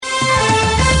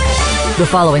The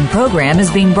following program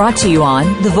is being brought to you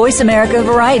on the Voice America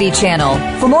Variety Channel.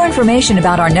 For more information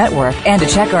about our network and to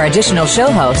check our additional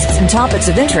show hosts and topics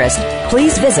of interest,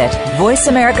 please visit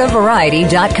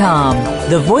voiceamericavariety.com.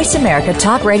 The Voice America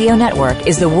Talk Radio Network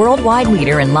is the worldwide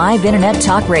leader in live Internet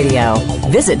talk radio.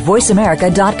 Visit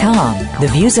voiceamerica.com. The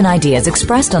views and ideas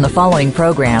expressed on the following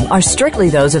program are strictly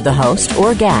those of the host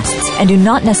or guests and do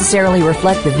not necessarily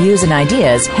reflect the views and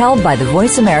ideas held by the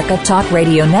Voice America Talk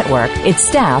Radio Network, its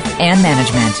staff, and management.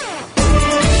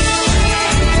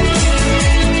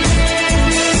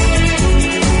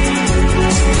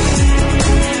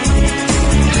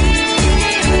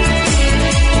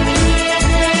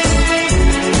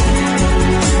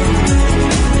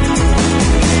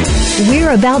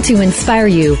 We're about to inspire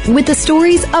you with the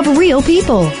stories of real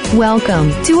people.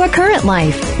 Welcome to A Current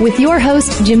Life with your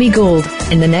host, Jimmy Gould.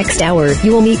 In the next hour,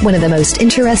 you will meet one of the most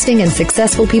interesting and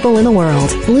successful people in the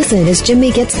world. Listen as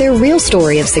Jimmy gets their real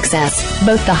story of success,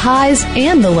 both the highs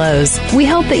and the lows. We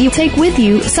hope that you take with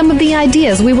you some of the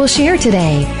ideas we will share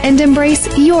today and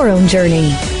embrace your own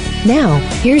journey. Now,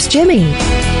 here's Jimmy.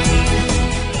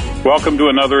 Welcome to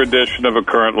another edition of A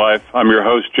Current Life. I'm your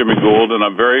host, Jimmy Gould, and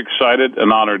I'm very excited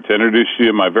and honored to introduce you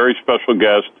to my very special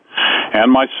guest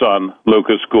and my son,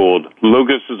 Lucas Gould.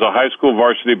 Lucas is a high school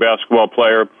varsity basketball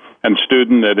player and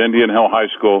student at Indian Hill High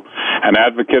School, an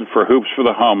advocate for Hoops for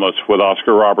the Homeless with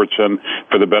Oscar Robertson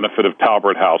for the benefit of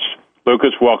Talbert House.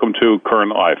 Lucas, welcome to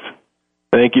Current Life.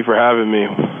 Thank you for having me.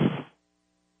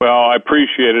 Well, I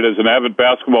appreciate it. As an avid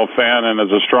basketball fan and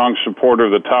as a strong supporter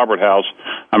of the Talbert House,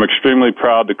 I'm extremely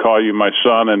proud to call you my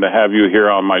son and to have you here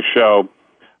on my show.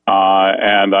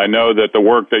 And I know that the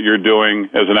work that you're doing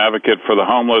as an advocate for the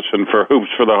homeless and for Hoops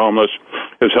for the Homeless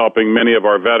is helping many of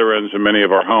our veterans and many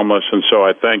of our homeless. And so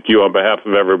I thank you on behalf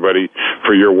of everybody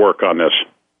for your work on this.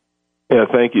 Yeah,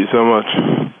 thank you so much.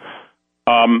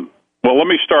 Well, let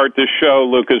me start. This show,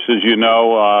 Lucas, as you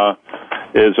know,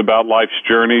 is about life's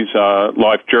journeys,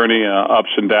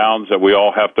 ups and downs that we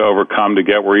all have to overcome to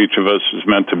get where each of us is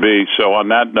meant to be. So on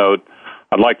that note,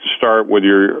 I'd like to start with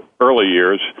your early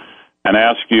years and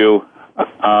ask you,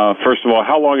 first of all,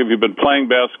 how long have you been playing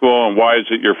basketball and why is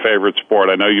it your favorite sport?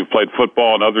 I know you've played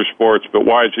football and other sports, but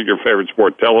why is it your favorite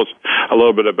sport? Tell us a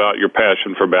little bit about your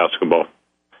passion for basketball.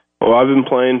 Well, I've been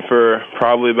playing for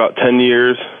probably about 10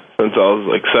 years, since I was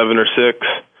like 7 or 6,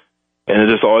 and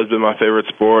it's just always been my favorite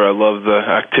sport. I love the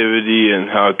activity and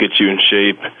how it gets you in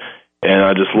shape, and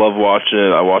I just love watching it.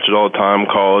 I watch it all the time,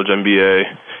 college, NBA,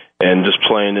 and just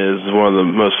playing is one of the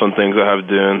most fun things I have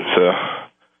doing. So,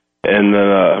 and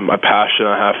then my passion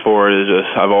I have for it is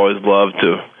just I've always loved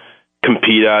to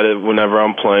compete at it whenever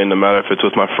I'm playing, no matter if it's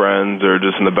with my friends or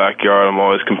just in the backyard. I'm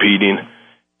always competing,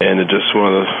 and it's just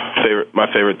one of my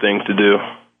favorite things to do.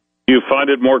 Do you find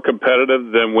it more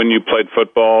competitive than when you played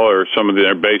football or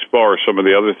baseball or some of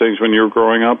the other things when you were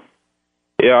growing up?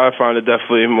 Yeah, I find it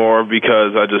definitely more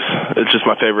because it's just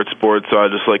my favorite sport, so I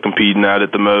just like competing at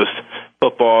it the most.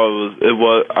 Football,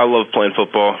 I love playing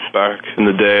football. Back in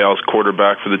the day, I was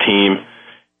quarterback for the team,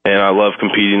 and I love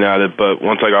competing at it. But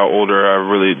once I got older, I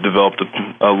really developed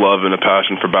a love and a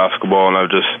passion for basketball, and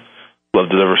I've just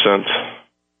loved it ever since.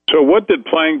 So what did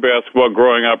playing basketball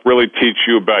growing up really teach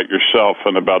you about yourself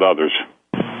and about others?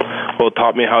 Well, it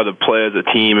taught me how to play as a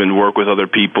team and work with other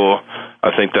people.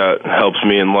 I think that helps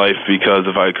me in life because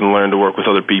if I can learn to work with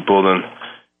other people, then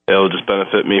it'll just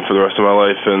benefit me for the rest of my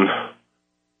life. And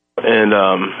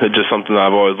it's just something that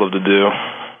I've always loved to do.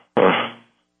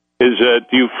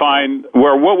 Do you find,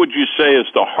 what would you say is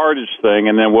the hardest thing,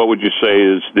 and then what would you say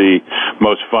is the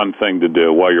most fun thing to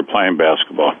do while you're playing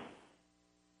basketball?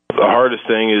 The hardest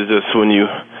thing is just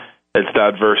it's the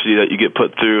adversity that you get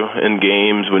put through in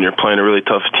games when you're playing a really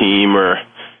tough team or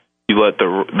you let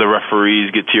the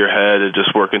referees get to your head. And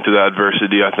just working through the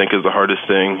adversity, I think, is the hardest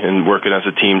thing, and working as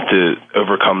a team to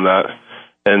overcome that.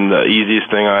 And the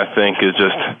easiest thing, I think, is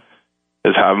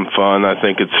having fun. I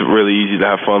think it's really easy to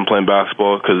have fun playing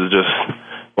basketball because it's just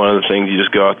one of the things you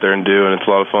just go out there and do, and it's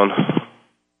a lot of fun.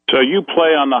 So you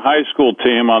play on the high school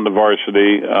team on the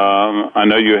varsity. I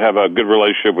know you have a good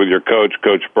relationship with your coach,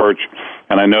 Coach Birch,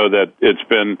 and I know that it's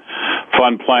been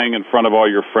fun playing in front of all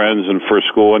your friends and for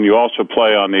school. And you also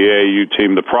play on the AAU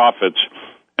team, the Prophets,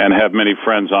 and have many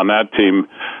friends on that team.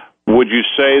 Would you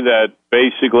say that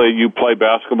basically you play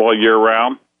basketball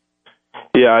year-round?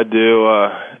 Yeah, I do.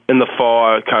 In the fall,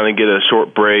 I kind of get a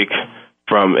short break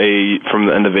from the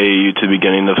end of AAU to the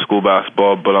beginning of school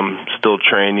basketball, but I'm still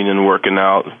training and working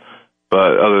out.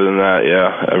 But other than that,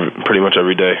 yeah, pretty much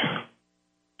every day.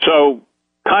 So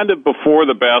kind of before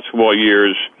the basketball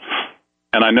years,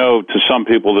 and I know to some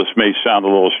people this may sound a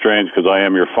little strange because I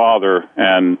am your father,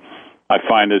 and I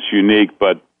find this unique,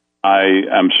 but I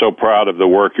am so proud of the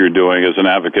work you're doing as an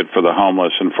advocate for the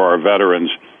homeless and for our veterans.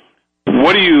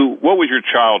 What was your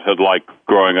childhood like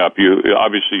growing up?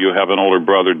 Obviously you have an older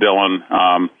brother,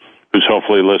 Dylan, who's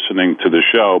hopefully listening to the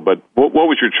show. But what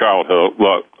was your childhood?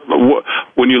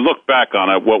 When you look back on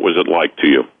it, what was it like to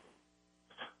you?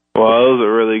 Well, it was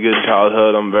a really good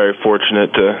childhood. I'm very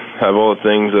fortunate to have all the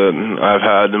things that I've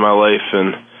had in my life,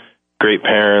 and great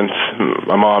parents,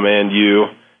 my mom and you,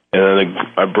 and then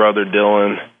my brother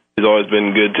Dylan, who's always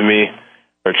been good to me,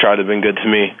 or tried to have been good to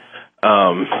me,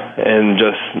 and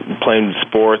just playing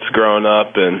sports growing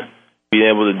up and being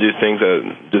able to do things,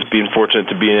 just being fortunate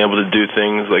to being able to do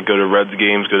things like go to Reds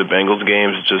games, go to Bengals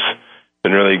games. It's just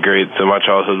been really great. So my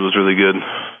childhood was really good.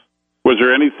 Was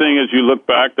there anything as you look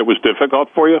back that was difficult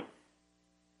for you?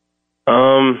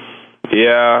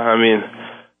 Yeah, I mean,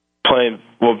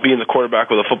 being the quarterback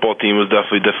with a football team was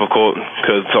definitely difficult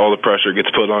because all the pressure gets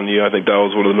put on you. I think that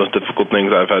was one of the most difficult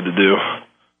things I've had to do.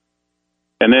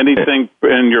 And anything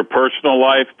in your personal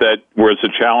life that was a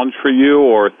challenge for you,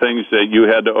 or things that you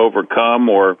had to overcome,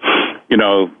 or,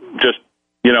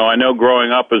 I know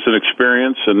growing up is an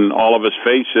experience, and all of us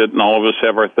face it, and all of us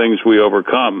have our things we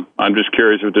overcome. I'm just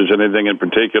curious if there's anything in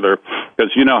particular,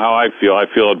 because you know how I feel. I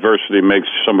feel adversity makes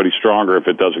somebody stronger if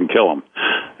it doesn't kill them.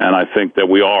 And I think that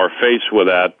we all are faced with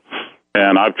that.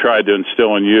 And I've tried to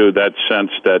instill in you that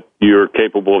sense that you're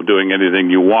capable of doing anything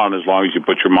you want as long as you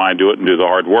put your mind to it and do the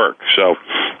hard work. So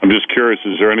I'm just curious,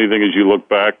 is there anything as you look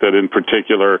back that in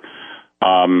particular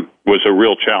was a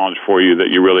real challenge for you that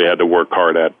you really had to work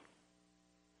hard at?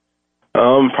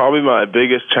 Probably my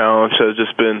biggest challenge has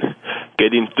just been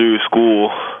getting through school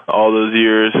all those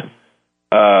years.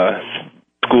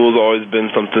 School's always been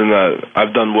something that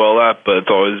I've done well at, but it's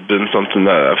always been something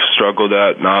that I've struggled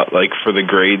at, not like for the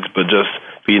grades, but just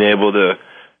being able to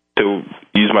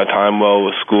use my time well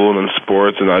with school and in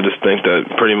sports. And I just think that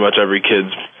pretty much every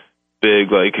kid's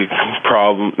big, like,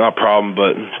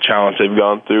 but challenge they've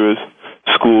gone through is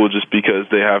school, just because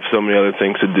they have so many other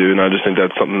things to do. And I just think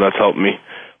that's something that's helped me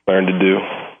learn to do.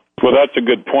 Well, that's a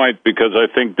good point, because I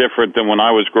think different than when I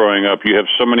was growing up, you have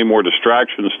so many more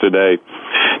distractions today.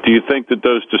 Do you think that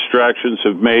those distractions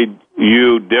have made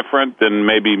you different than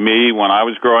maybe me when I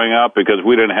was growing up? Because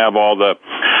we didn't have all the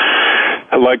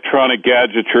electronic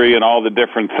gadgetry and all the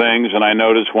different things. And I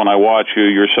notice when I watch you,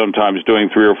 you're sometimes doing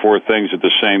 3 or 4 things at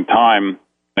the same time.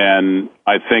 And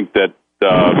I think that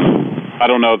I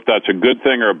don't know if that's a good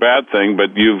thing or a bad thing,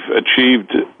 but you've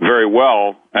achieved very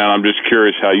well, and I'm just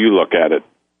curious how you look at it.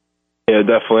 Yeah,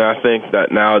 definitely. I think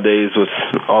that nowadays with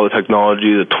all the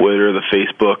technology, the Twitter, the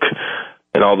Facebook,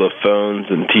 and all the phones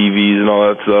and TVs and all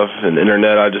that stuff, and the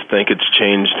internet, I just think it's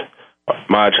changed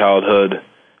my childhood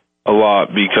a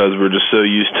lot, because we're just so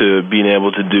used to being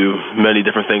able to do many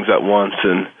different things at once.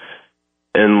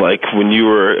 And like when you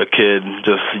were a kid,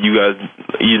 you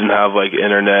didn't have like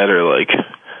internet or like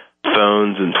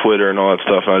phones and Twitter and all that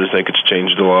stuff. I just think it's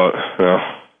changed a lot.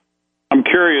 Yeah. I'm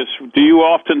curious, do you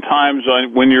oftentimes,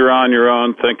 when you're on your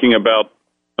own thinking about,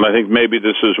 and I think maybe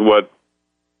this is what,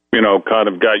 kind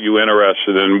of got you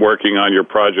interested in working on your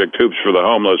project Hoops for the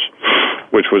Homeless,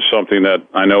 which was something that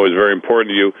I know is very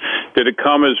important to you. Did it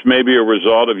come as maybe a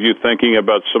result of you thinking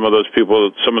about some of those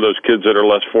people, some of those kids that are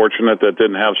less fortunate that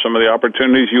didn't have some of the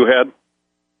opportunities you had?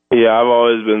 Yeah, I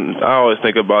always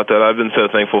think about that. I've been so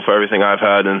thankful for everything I've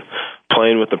had, and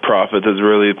playing with the Prophets has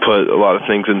really put a lot of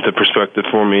things into perspective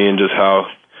for me, and just how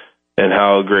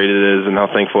great it is and how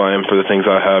thankful I am for the things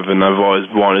I have. And I've always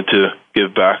wanted to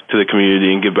give back to the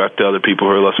community and give back to other people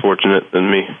who are less fortunate than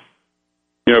me.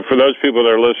 For those people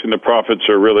that are listening, the Prophets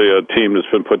are really a team that's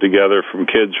been put together from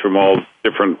kids from all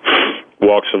different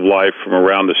walks of life from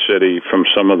around the city, from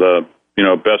some of the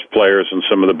best players and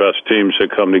some of the best teams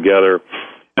that come together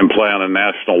and play on a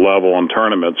national level in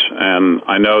tournaments. And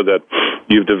I know that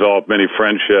you've developed many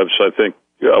friendships. I think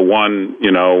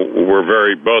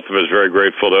we're both of us very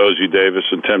grateful to Ozzie Davis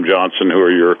and Tim Johnson,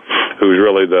 who's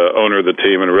really the owner of the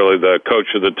team and really the coach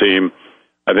of the team.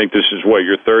 I think this is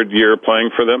your 3rd year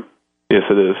playing for them? Yes,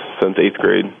 it is, since 8th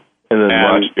grade. And then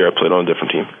last year I played on a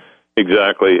different team.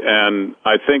 Exactly. And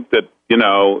I think that,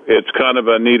 it's kind of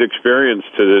a neat experience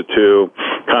to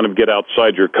kind of get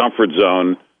outside your comfort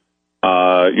zone.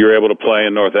 You're able to play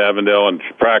in North Avondale and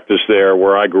practice there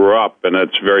where I grew up, and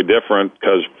it's very different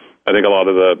because I think a lot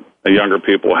of the younger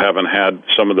people haven't had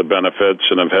some of the benefits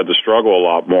and have had to struggle a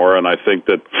lot more. And I think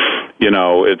that,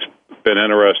 it's been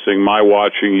interesting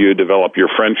watching you develop your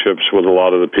friendships with a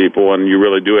lot of the people, and you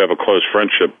really do have a close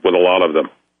friendship with a lot of them.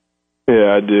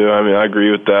 Yeah, I do. I mean, I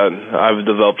agree with that. I've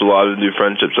developed a lot of new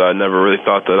friendships I never really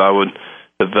thought that I would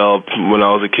develop when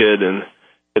I was a kid, and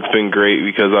it's been great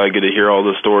because I get to hear all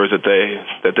the stories that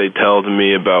they tell to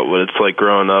me about what it's like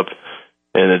growing up,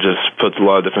 and it just puts a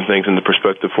lot of different things into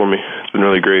perspective for me. It's been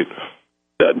really great.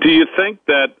 Do you think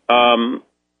that,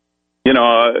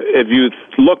 if you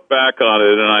look back on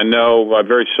it, and I know I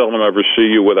very seldom ever see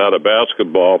you without a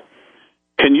basketball,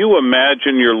 can you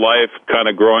imagine your life kind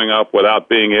of growing up without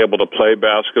being able to play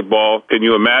basketball? Can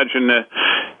you imagine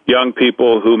young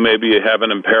people who maybe have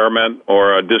an impairment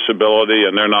or a disability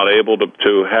and they're not able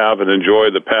to have and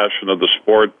enjoy the passion of the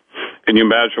sport? Can you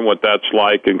imagine what that's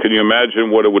like? And can you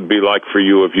imagine what it would be like for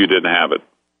you if you didn't have it?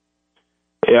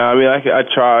 Yeah, I mean, I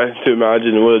try to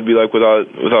imagine what it'd be like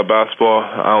without basketball.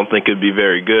 I don't think it'd be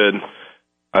very good.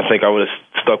 I think I would have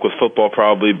stuck with football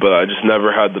probably, but I just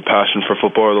never had the passion for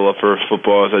football or the love for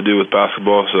football as I do with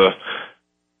basketball. So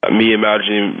me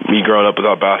imagining me growing up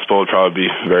without basketball would probably be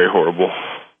very horrible.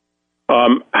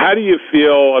 How do you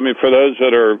feel, I mean, for those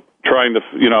that are trying to,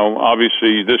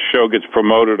 obviously this show gets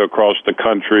promoted across the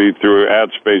country through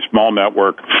AdSpace Mall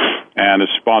Network and is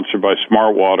sponsored by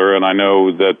Smartwater, and I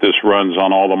know that this runs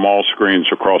on all the mall screens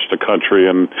across the country,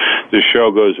 and this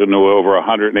show goes into over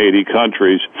 180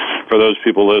 countries. For those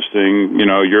people listening,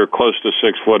 you're close to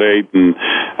 6'8", and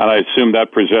I assume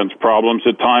that presents problems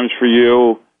at times for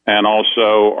you, and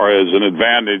also as an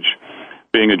advantage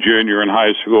being a junior in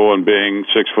high school and being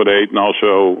 6'8", and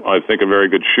also, I think, a very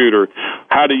good shooter.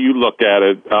 How do you look at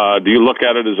it? Do you look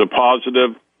at it as a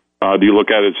positive? Do you look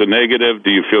at it as a negative?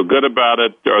 Do you feel good about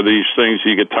it? Are these things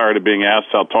you get tired of being asked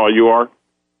how tall you are?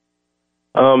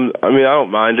 I mean, I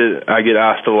don't mind it. I get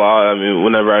asked a lot. I mean,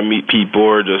 whenever I meet people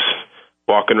or just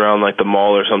walking around like the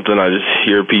mall or something, I just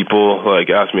hear people like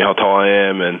ask me how tall I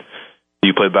am and do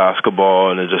you play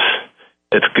basketball, and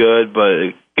it's good, but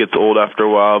it gets old after a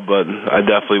while, but I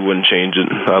definitely wouldn't change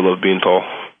it. I love being tall.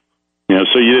 Yeah,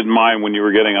 so you didn't mind when you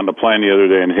were getting on the plane the other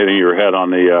day and hitting your head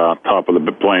on the top of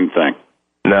the plane thing?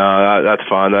 No, that's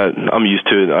fine. I'm used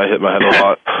to it. I hit my head a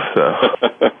lot. So.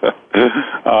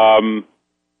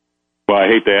 Well, I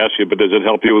hate to ask you, but does it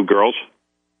help you with girls?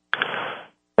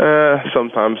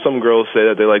 Sometimes. Some girls say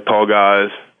that they like tall guys.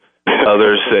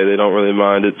 Others say they don't really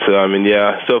mind it. So, I mean,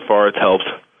 yeah, so far it's helped.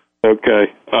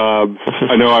 Okay.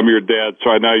 I know I'm your dad,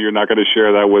 so I know you're not going to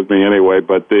share that with me anyway,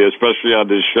 but especially on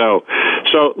this show.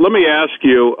 So let me ask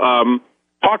you,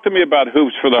 talk to me about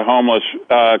Hoops for the Homeless.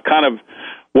 Kind of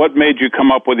what made you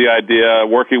come up with the idea,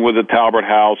 working with the Talbert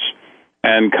House,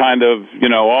 and kind of,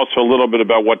 also a little bit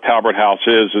about what Talbert House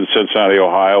is in Cincinnati,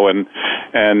 Ohio,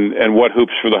 and what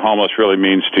Hoops for the Homeless really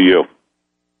means to you.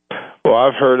 Well,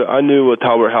 I knew what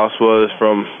Talbert House was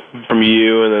from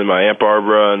you, and then my Aunt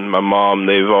Barbara and my mom.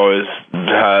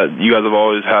 You guys have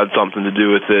always had something to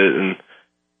do with it, and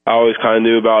I always kind of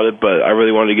knew about it, but I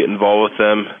really wanted to get involved with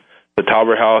them. The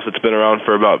Talbert House, it's been around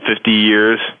for about 50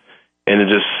 years, and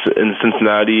in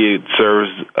Cincinnati, it serves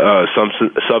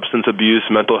substance abuse,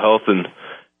 mental health,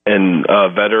 and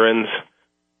veterans.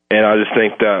 And I just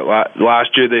think that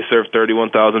last year they served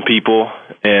 31,000 people,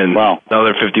 and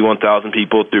another 51,000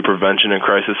 people through prevention and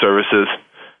crisis services.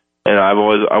 And I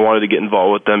wanted to get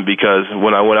involved with them because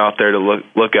when I went out there to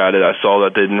look at it, I saw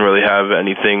that they didn't really have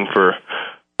anything for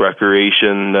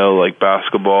recreation, no like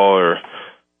basketball or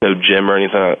no gym or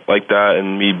anything like that.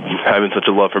 And me having such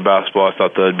a love for basketball, I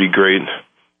thought that would be great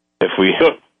if we,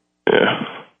 yeah.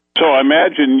 So I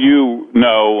imagine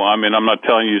I'm not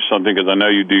telling you something because I know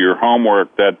you do your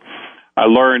homework, that I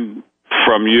learned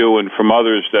from you and from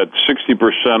others that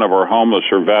 60% of our homeless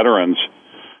are veterans.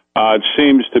 It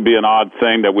seems to be an odd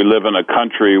thing that we live in a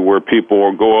country where people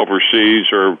will go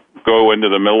overseas or go into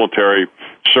the military,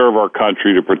 serve our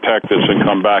country to protect us, and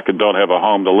come back and don't have a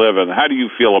home to live in. How do you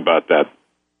feel about that?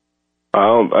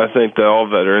 I think that all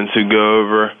veterans who go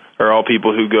over, or all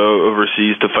people who go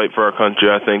overseas to fight for our country,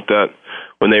 I think that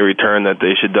when they return, that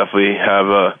they should definitely have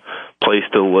a place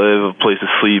to live, a place to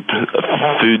sleep,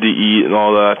 food to eat, and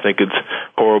all that. I think it's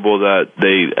horrible that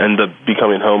they end up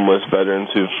becoming homeless veterans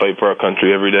who fight for our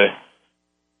country every day.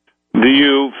 Do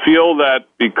you feel that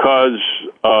because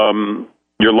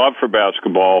your love for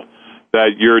basketball,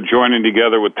 that you're joining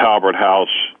together with Talbert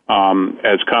House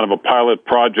as kind of a pilot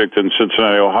project in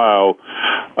Cincinnati, Ohio,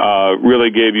 really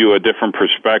gave you a different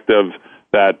perspective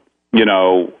that,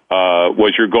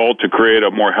 was your goal to create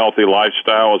a more healthy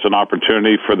lifestyle as an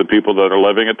opportunity for the people that are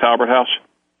living at Talbert House?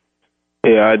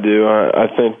 Yeah, I do. I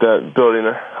think that building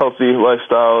a healthy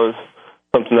lifestyle is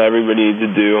something that everybody needs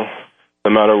to do,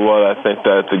 no matter what. I think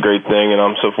that it's a great thing, and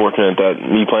I'm so fortunate that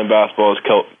me playing basketball has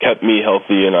kept me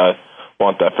healthy, and I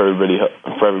want that for everybody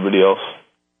else.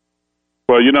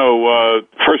 Well,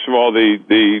 first of all,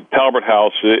 the Talbert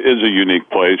House is a unique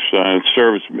place. It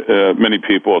serves many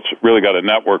people. It's really got a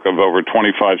network of over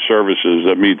 25 services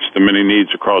that meets the many needs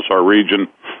across our region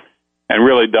and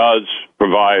really does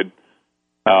provide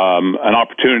an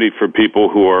opportunity for people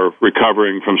who are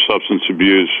recovering from substance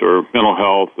abuse or mental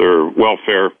health or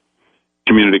welfare,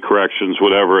 community corrections,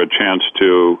 whatever, a chance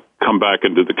to come back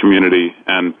into the community.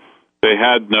 And they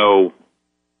had no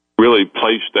really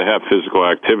place to have physical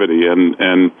activity.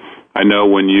 And I know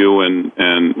when you and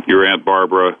your Aunt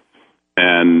Barbara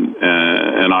and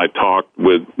I talked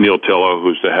with Neil Tillo,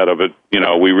 who's the head of it,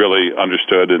 we really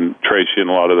understood, and Tracy and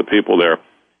a lot of the people there,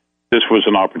 this was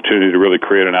an opportunity to really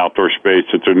create an outdoor space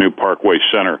at their new Parkway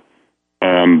Center.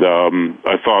 And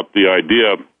I thought the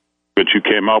idea that you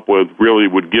came up with really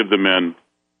would give the men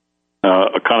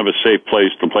a kind of a safe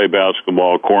place to play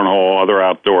basketball, cornhole, other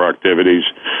outdoor activities,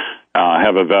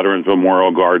 have a Veterans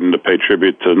Memorial Garden to pay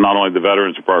tribute to not only the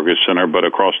veterans of Parkway Center, but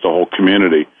across the whole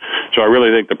community. So I really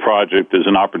think the project is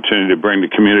an opportunity to bring the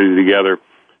community together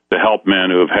to help men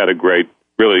who have had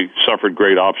really suffered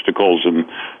great obstacles and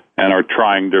are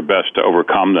trying their best to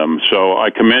overcome them. So I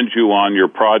commend you on your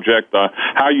project.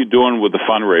 How are you doing with the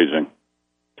fundraising?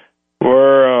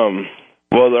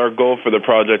 Well, our goal for the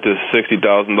project is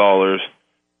 $60,000.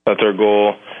 That's our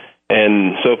goal.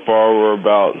 And so far we're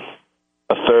about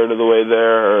a third of the way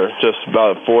there, or just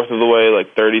about a fourth of the way,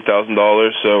 like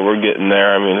 $30,000. So we're getting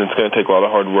there. I mean, it's going to take a lot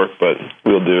of hard work, but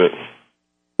we'll do it.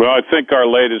 Well, I think our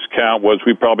latest count was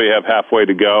we probably have halfway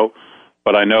to go.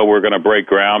 But I know we're going to break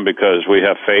ground because we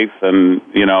have faith, and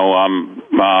I'm,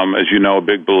 as you know, a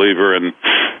big believer in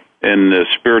the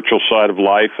spiritual side of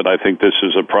life. And I think this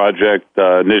is a project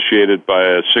initiated by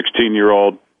a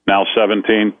 16-year-old, now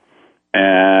 17,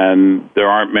 and there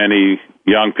aren't many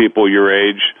young people your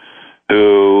age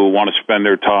who want to spend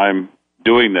their time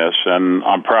doing this. And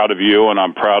I'm proud of you, and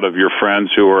I'm proud of your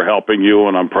friends who are helping you,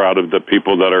 and I'm proud of the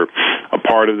people that are a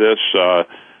part of this.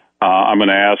 I'm going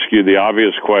to ask you the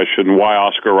obvious question, why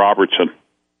Oscar Robertson?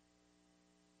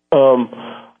 Well,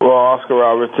 Oscar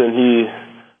Robertson,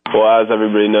 as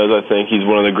everybody knows, I think he's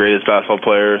one of the greatest basketball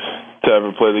players to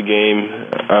ever play the game.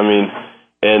 I mean,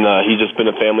 and he's just been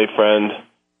a family friend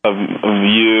of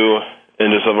you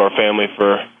and just of our family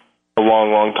for a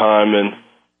long, long time. And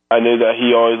I knew that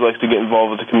he always likes to get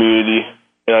involved with the community,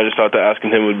 and I just thought that asking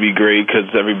him would be great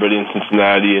because everybody in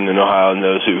Cincinnati and in Ohio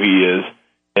knows who he is.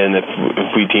 And if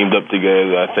we teamed up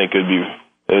together, I think it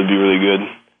would be really good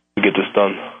to get this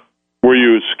done. Were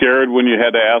you scared when you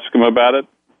had to ask him about it?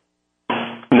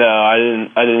 No, I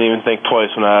didn't even think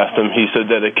twice when I asked him. He's so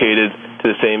dedicated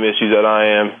to the same issues that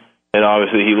I am, and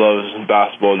obviously he loves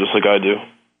basketball just like I do.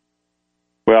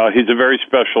 Well, he's a very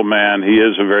special man. He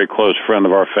is a very close friend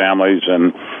of our families,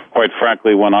 and quite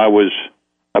frankly, when I was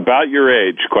about your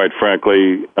age,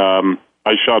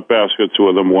 I shot baskets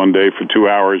with him one day for 2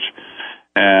 hours.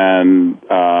 And,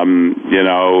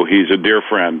 he's a dear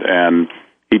friend, and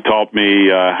he taught me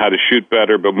how to shoot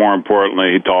better, but more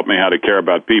importantly, he taught me how to care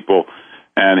about people.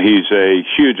 And he's a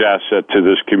huge asset to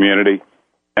this community,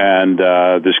 and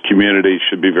this community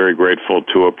should be very grateful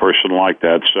to a person like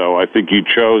that. So I think you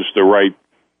chose the right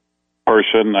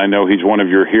person. I know he's one of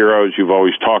your heroes. You've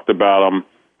always talked about him.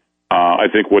 I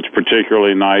think what's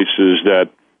particularly nice is that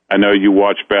I know you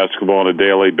watch basketball on a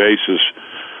daily basis,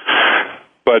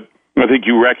 but I think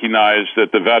you recognize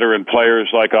that the veteran players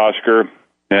like Oscar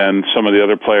and some of the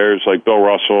other players like Bill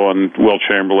Russell and Will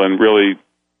Chamberlain really,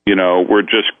 were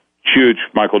just huge,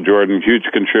 Michael Jordan, huge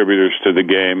contributors to the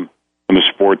game and the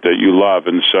sport that you love.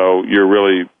 And so you're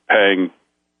really paying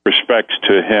respect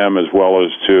to him as well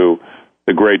as to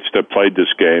the greats that played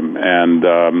this game. And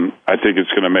I think it's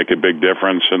going to make a big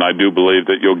difference. And I do believe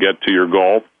that you'll get to your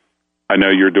goal. I know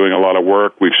you're doing a lot of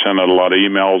work. We've sent out a lot of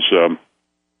emails.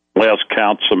 Last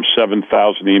count, some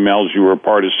 7,000 emails you were a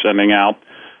part of sending out.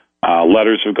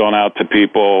 Letters have gone out to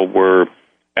people. We're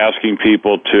asking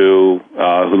people who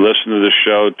listen to this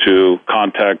show to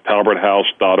contact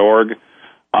talberthouse.org.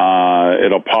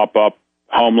 It'll pop up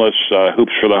homeless,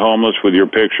 Hoops for the Homeless with your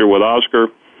picture with Oscar,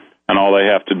 and all they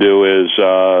have to do is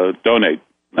donate.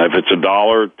 If it's $1,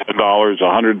 $10,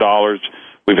 $100,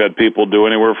 we've had people do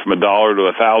anywhere from $1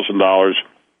 to $1,000.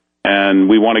 And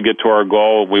we want to get to our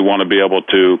goal. We want to be able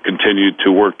to continue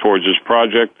to work towards this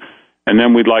project. And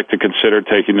then we'd like to consider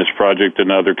taking this project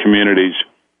in other communities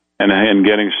and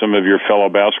getting some of your fellow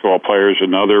basketball players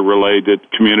in other related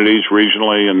communities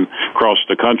regionally and across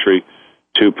the country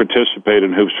to participate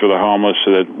in Hoops for the Homeless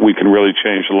so that we can really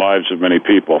change the lives of many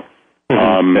people.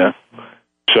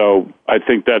 So I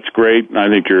think that's great, and I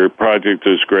think your project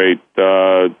is great,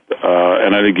 and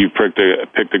I think you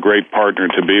picked a great partner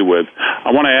to be with.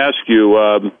 I want to ask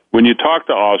you, when you talked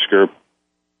to Oscar,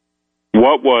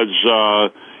 what was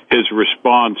his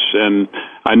response? And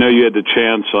I know you had the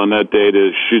chance on that day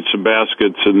to shoot some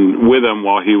baskets and with him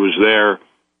while he was there.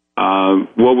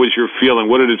 What was your feeling?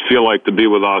 What did it feel like to be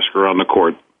with Oscar on the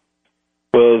court?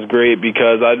 Well, it was great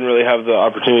because I didn't really have the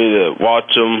opportunity to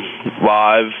watch him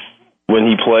live when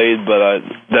he played, but I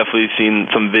definitely seen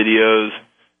some videos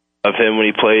of him when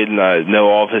he played, and I know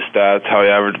all of his stats, how he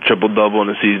averaged a triple-double in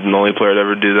a season, the only player to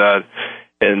ever do that.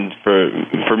 And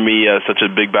for me, as such a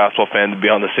big basketball fan, to be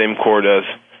on the same court as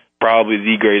probably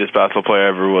the greatest basketball player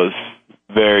ever was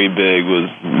very big,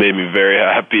 made me very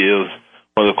happy. It was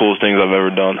one of the coolest things I've ever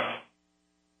done.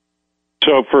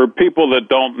 So for people that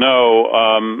don't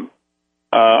know,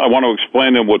 I want to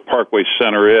explain to them what Parkway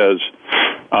Center is.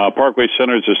 Parkway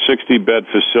Center is a 60-bed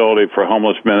facility for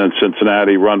homeless men in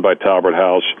Cincinnati run by Talbert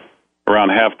House. Around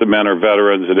half the men are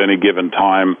veterans at any given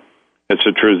time. It's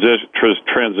a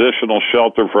transitional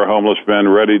shelter for homeless men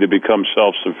ready to become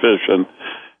self-sufficient.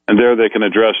 And there they can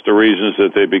address the reasons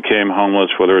that they became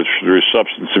homeless, whether it's through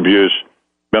substance abuse,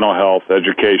 mental health,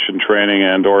 education, training,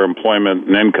 and or employment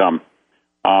and income.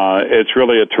 It's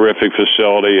really a terrific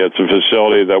facility. It's a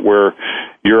facility that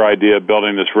your idea of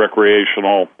building this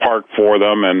recreational park for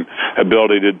them and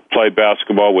ability to play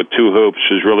basketball with 2 hoops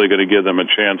is really going to give them a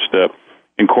chance to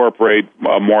incorporate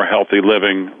a more healthy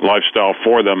living lifestyle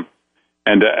for them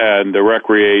and to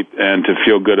recreate and to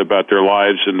feel good about their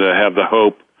lives and to have the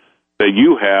hope that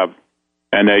you have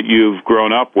and that you've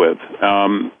grown up with.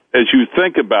 As you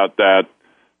think about that,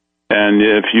 and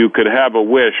if you could have a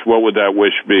wish, what would that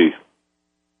wish be?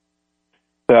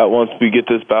 That once we get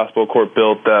this basketball court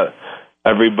built, that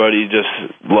everybody just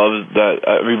loves that.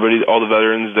 Everybody, all the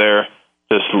veterans there,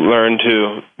 just learn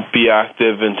to be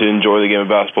active and to enjoy the game of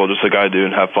basketball just like I do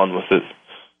and have fun with it.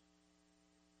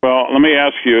 Well, let me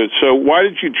ask you, so why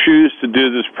did you choose to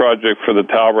do this project for the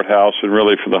Talbert House and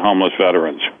really for the homeless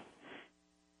veterans?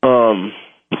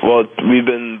 Well,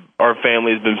 our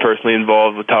family's been personally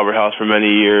involved with Talbert House for many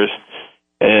years,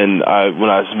 and when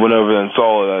I went over there and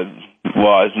saw it,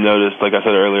 I noticed, like I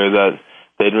said earlier, that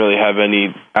they didn't really have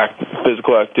any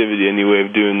physical activity, any way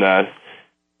of doing that.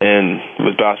 And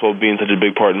with basketball being such a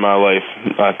big part in my life,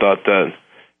 I thought that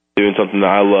doing something that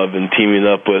I love and teaming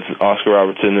up with Oscar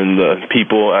Robertson and the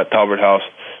people at Talbot House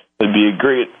would be a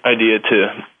great idea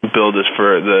to build this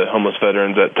for the homeless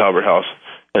veterans at Talbot House.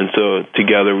 And so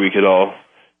together we could all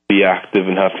be active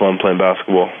and have fun playing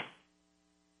basketball.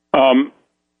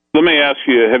 Let me ask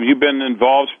you, have you been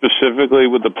involved specifically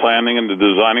with the planning and the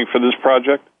designing for this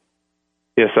project?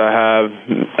 Yes, I have.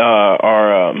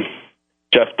 Our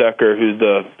Jeff Decker, who's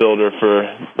the builder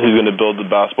who's going to build the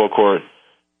basketball court,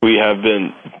 we have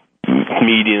been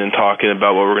meeting and talking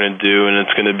about what we're going to do, and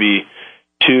it's going to be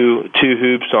two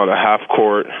hoops on a half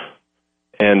court,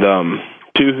 and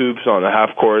 2 hoops on a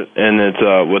half court, and it's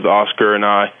with Oscar and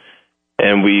I.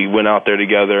 And we went out there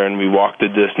together and we walked the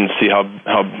distance, see how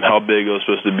big it was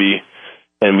supposed to be.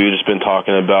 And we've just been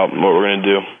talking about what we're going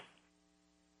to do.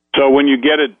 So when you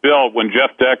get it built, when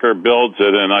Jeff Decker builds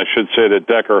it, and I should say that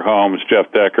Decker Homes,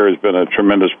 Jeff Decker has been a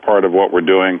tremendous part of what we're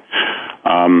doing.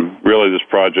 Really, this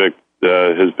project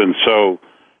has been so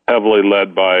heavily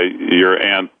led by your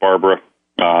aunt, Barbara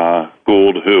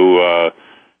Gould, who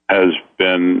has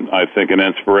been, I think, an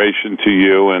inspiration to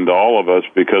you and to all of us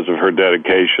because of her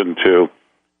dedication to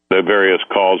the various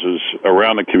causes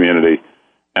around the community.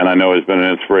 And I know has been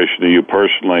an inspiration to you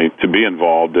personally to be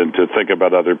involved and to think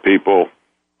about other people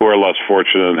who are less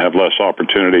fortunate and have less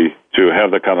opportunity to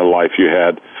have the kind of life you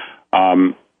had.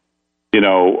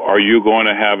 Are you going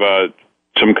to have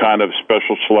some kind of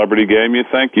special celebrity game, you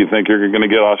think? You think you're going to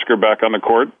get Oscar back on the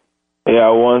court?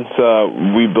 Yeah, once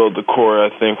we build the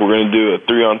court, I think we're going to do a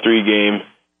 3-on-3 game.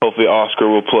 Hopefully Oscar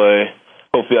will play.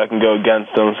 Hopefully I can go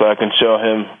against him so I can show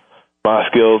him my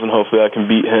skills, and hopefully I can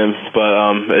beat him. But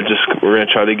we're going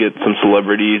to try to get some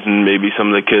celebrities and maybe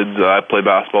some of the kids that I play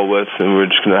basketball with, and we're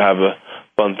just going to have a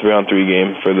fun 3-on-3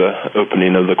 game for the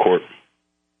opening of the court.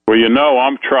 Well,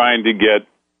 I'm trying to get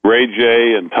Ray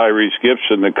J and Tyrese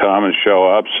Gibson to come and show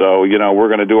up. So, we're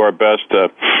going to do our best to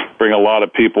bring a lot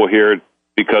of people here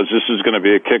because this is going to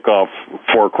be a kickoff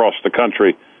for across the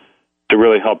country to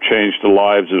really help change the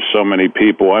lives of so many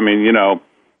people. I mean,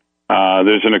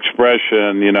 there's an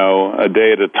expression, a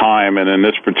day at a time, and in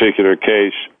this particular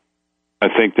case, I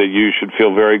think that you should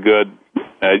feel very good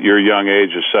at your young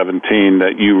age of 17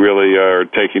 that you really are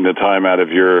taking the time out of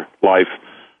your life.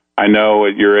 I know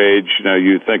at your age,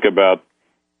 you think about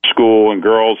school and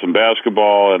girls and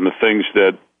basketball and the things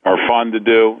that are fun to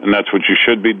do, and that's what you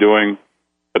should be doing.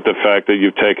 But the fact that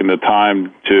you've taken the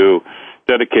time to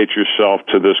dedicate yourself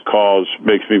to this cause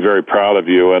makes me very proud of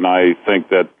you, and I think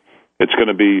that it's going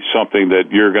to be something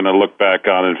that you're going to look back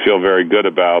on and feel very good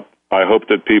about. I hope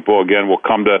that people, again, will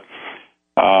come to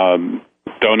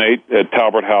donate at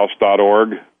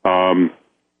talberthouse.org, and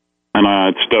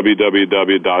it's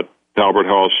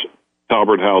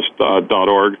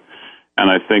www.talberthouse.org, and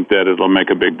I think that it'll make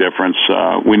a big difference.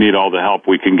 We need all the help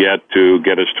we can get to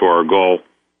get us to our goal.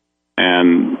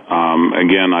 And,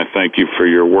 again, I thank you for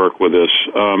your work with this.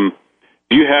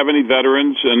 Do you have any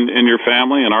veterans in your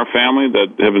family, in our family,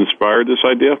 that have inspired this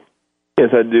idea?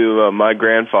 Yes, I do. My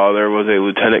grandfather was a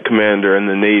lieutenant commander in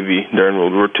the Navy during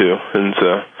World War II, and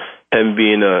so him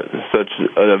being such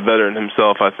a veteran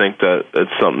himself, I think that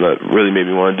it's something that really made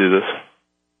me want to do this.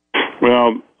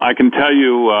 Well, I can tell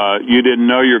you, you didn't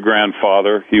know your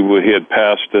grandfather. He had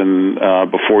passed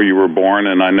before you were born,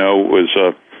 and I know it was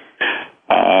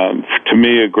to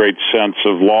me a great sense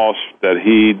of loss that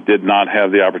he did not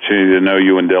have the opportunity to know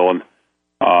you and Dylan.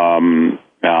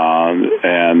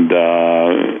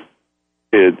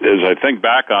 As I think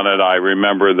back on it, I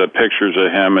remember the pictures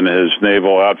of him in his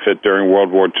naval outfit during World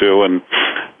War II, and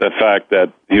the fact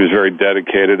that he was very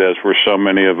dedicated, as were so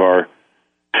many of our,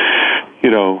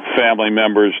 family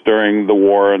members during the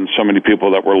war, and so many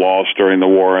people that were lost during the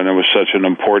war, and it was such an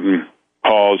important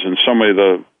cause. And so many of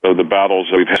the battles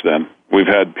that we've had then, we've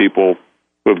had people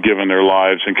who have given their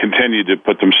lives and continue to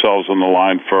put themselves on the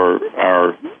line for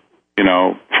our,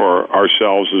 for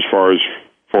ourselves, as far as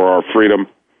for our freedom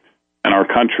and our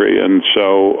country. And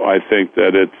so I think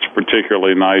that it's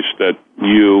particularly nice that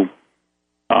you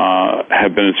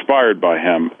have been inspired by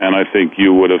him, and I think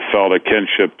you would have felt a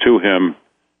kinship to him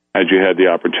had you had the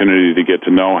opportunity to get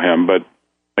to know him. But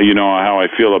you know how I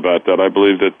feel about that. I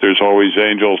believe that there's always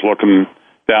angels looking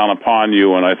down upon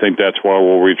you, and I think that's why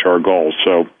we'll reach our goals.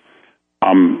 So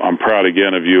I'm proud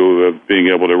again of you of being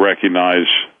able to recognize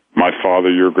my father,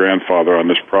 your grandfather, on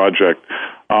this project.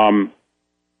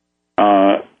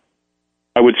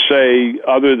 I would say,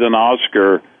 other than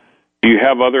Oscar, do you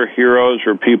have other heroes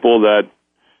or people that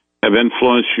have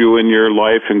influenced you in your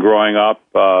life and growing up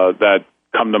that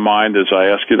come to mind as I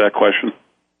ask you that question?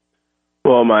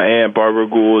 Well, my aunt, Barbara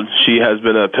Gould, she has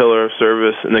been a pillar of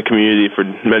service in the community for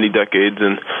many decades,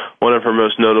 and one of her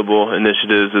most notable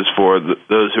initiatives is for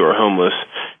those who are homeless.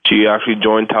 She actually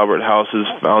joined Talbert House's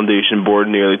foundation board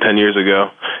nearly 10 years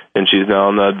ago, and she's now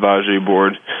on the advisory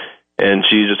board. And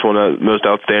she's just one of the most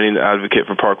outstanding advocate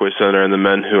for Parkway Center and the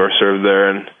men who are served there.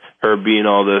 And her being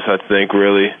all this, I think,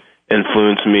 really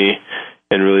influenced me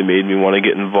and really made me want to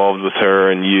get involved with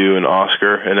her and you and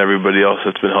Oscar and everybody else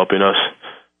that's been helping us.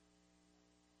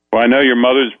 Well, I know your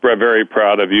mother's very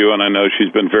proud of you, and I know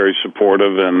she's been very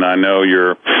supportive, and I know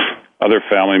your other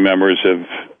family members have,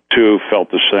 too,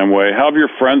 felt the same way. How have your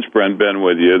friends, Brent, been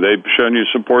with you? They've shown you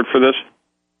support for this?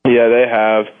 Yeah, they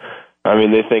have. I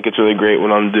mean, they think it's really great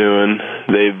what I'm doing.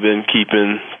 They've been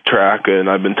keeping track, and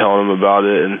I've been telling them about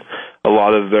it, and a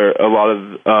lot of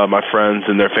my friends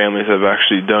and their families have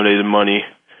actually donated money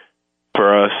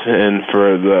for us and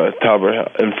for the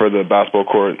Talbot and for the basketball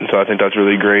court. And so I think that's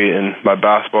really great. And my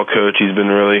basketball coach, he's been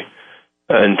really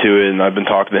into it, and I've been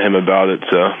talking to him about it.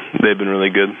 So they've been really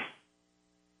good.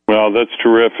 Well, that's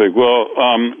terrific. Well,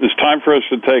 it's time for us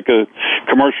to take a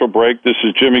commercial break. This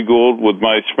is Jimmy Gould with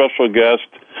my special guest,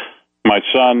 my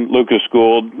son, Lucas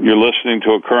Gould. You're listening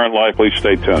to A Current Life. Please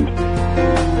stay tuned.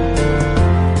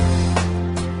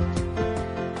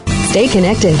 Stay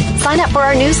connected. Sign up for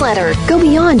our newsletter. Go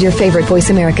beyond your favorite Voice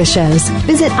America shows.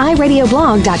 Visit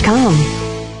iradioblog.com.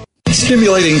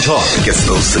 Stimulating talk gets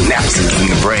those synapses in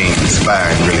the brain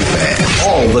firing really fast.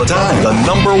 All the time. The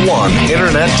 #1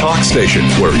 Internet talk station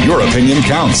where your opinion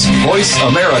counts.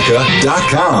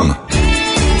 VoiceAmerica.com.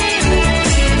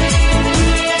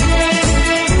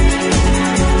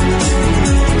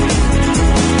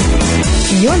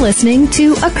 You're listening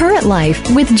to A Current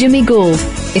Life with Jimmy Gould.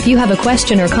 If you have a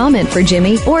question or comment for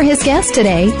Jimmy or his guest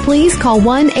today, please call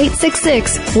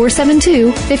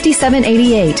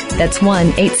 1-866-472-5788. That's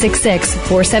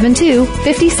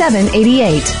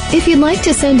 1-866-472-5788. If you'd like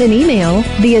to send an email,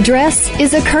 the address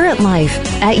is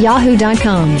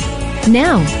acurrentlife@yahoo.com.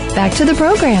 Now, back to the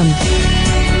program.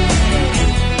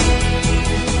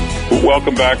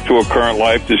 Welcome back to A Current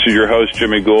Life. This is your host,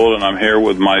 Jimmy Gould, and I'm here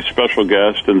with my special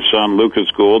guest and son,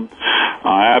 Lucas Gould,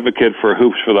 advocate for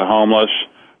Hoops for the Homeless,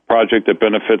 project that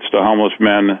benefits the homeless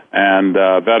men and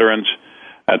veterans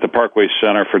at the Parkway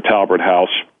Center for Talbert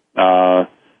House.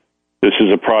 This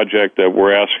is a project that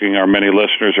we're asking our many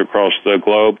listeners across the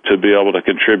globe to be able to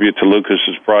contribute to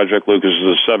Lucas's project. Lucas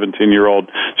is a 17-year-old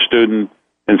student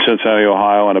in Cincinnati,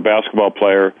 Ohio, and a basketball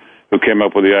player who came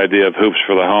up with the idea of Hoops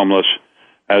for the Homeless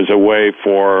as a way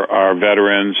for our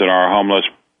veterans and our homeless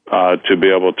to be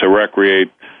able to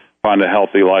recreate, find a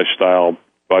healthy lifestyle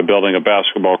by building a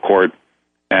basketball court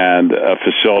and a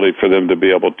facility for them to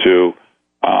be able to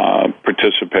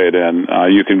participate in.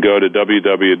 You can go to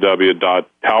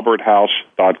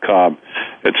www.talberthouse.com.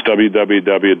 It's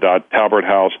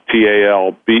www.talberthouse,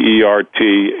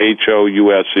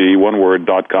 TALBERTHOUSE, one word,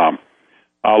 .com.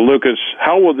 Lucas,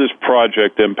 how will this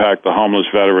project impact the homeless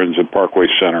veterans at Parkway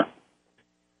Center?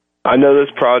 I know this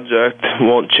project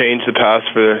won't change the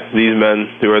past for these men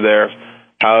who are there.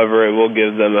 However, it will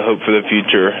give them a hope for the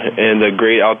future and a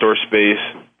great outdoor space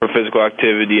for physical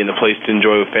activity and a place to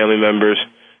enjoy with family members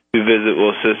who visit will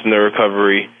assist in their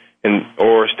recovery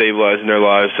or stabilizing their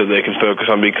lives so they can focus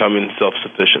on becoming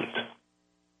self-sufficient.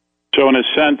 So in a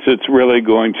sense, it's really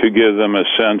going to give them a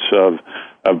sense of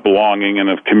belonging and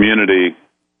of community,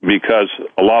 because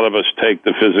a lot of us take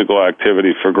the physical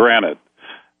activity for granted,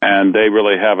 and they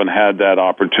really haven't had that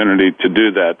opportunity to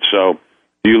do that. So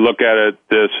you look at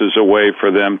this as a way for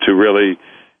them to really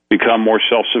become more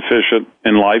self-sufficient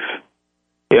in life?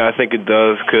 Yeah, I think it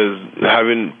does, because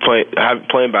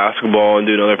playing basketball and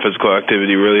doing other physical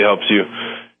activity really helps you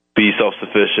be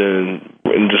self-sufficient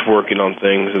and just working on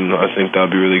things, and I think that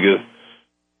would be really good.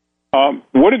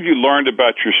 What have you learned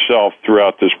about yourself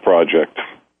throughout this project?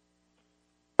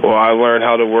 Well, I learned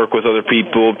how to work with other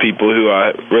people who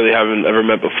I really haven't ever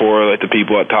met before, like the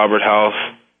people at Talbert House,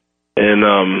 and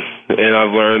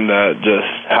I've learned that just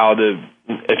how to,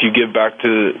 if you give back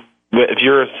to, if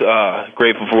you're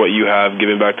grateful for what you have,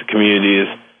 giving back to community is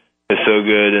so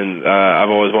good, and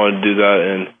I've always wanted to do that,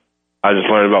 and I just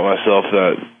learned about myself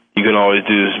that you can always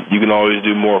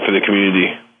do more for the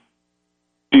community.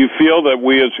 Do you feel that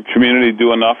we as a community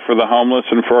do enough for the homeless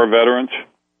and for our veterans?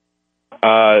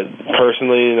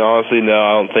 Personally and honestly, no,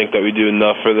 I don't think that we do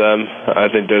enough for them. I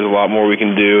think there's a lot more we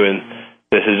can do, and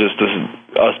this is just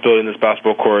us building this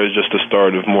basketball court is just the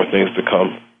start of more things to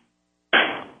come.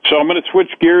 So I'm going to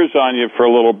switch gears on you for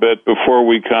a little bit before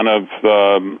we kind of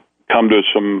come to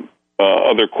some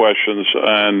other questions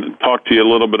and talk to you a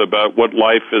little bit about what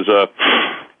life as a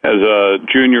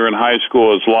junior in high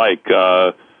school is like.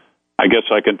 I guess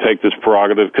I can take this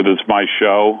prerogative because it's my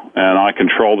show and I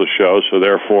control the show, so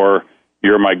therefore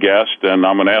you're my guest, and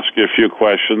I'm going to ask you a few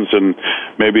questions, and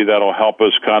maybe that'll help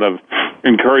us kind of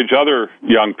encourage other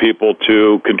young people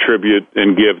to contribute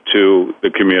and give to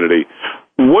the community.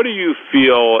 What do you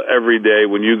feel every day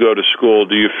when you go to school?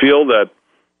 Do you feel that,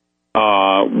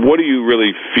 what do you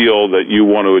really feel that you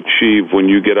want to achieve when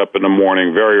you get up in the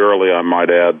morning, very early, I might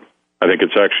add? I think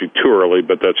it's actually too early,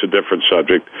 but that's a different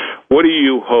subject. What do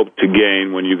you hope to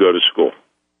gain when you go to school?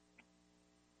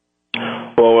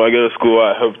 Well, when I go to school,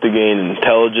 I hope to gain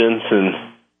intelligence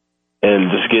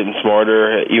and just getting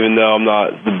smarter. Even though I'm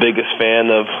not the biggest fan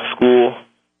of school,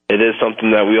 it is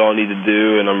something that we all need to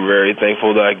do, and I'm very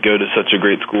thankful that I go to such a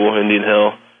great school, Indian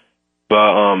Hill.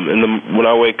 But when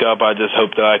I wake up, I just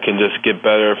hope that I can just get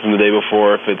better from the day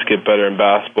before. If it's get better in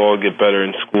basketball, get better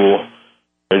in school,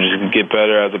 or just get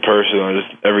better as a person.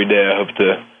 Every day I hope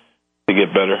to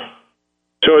get better.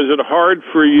 So is it hard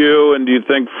for you, and do you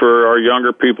think for our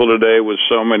younger people today with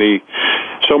so much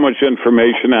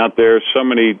information out there, so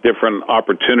many different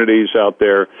opportunities out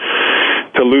there,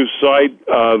 to lose sight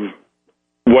of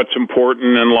what's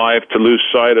important in life, to lose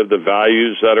sight of the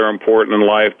values that are important in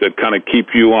life that kind of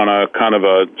keep you on a kind of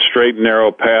a straight and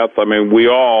narrow path? I mean,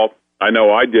 I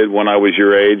know I did when I was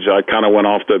your age. I kind of went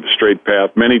off the straight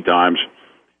path many times.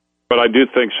 But I do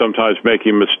think sometimes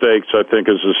making mistakes, I think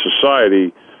as a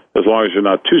society, as long as you're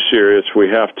not too serious, we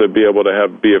have to be able to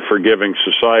be a forgiving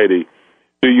society.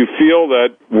 Do you feel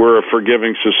that we're a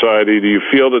forgiving society? Do you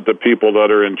feel that the people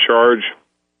that are in charge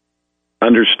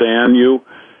understand you?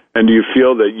 And do you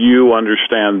feel that you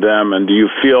understand them? And do you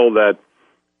feel that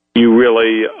you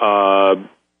really are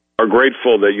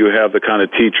grateful that you have the kind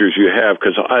of teachers you have?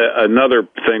 Because another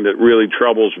thing that really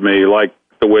troubles me, like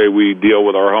the way we deal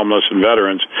with our homeless and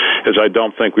veterans, is I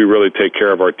don't think we really take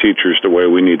care of our teachers the way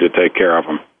we need to take care of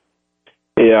them.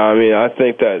 Yeah, I mean, I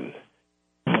think that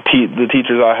the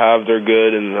teachers I have, they're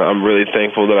good, and I'm really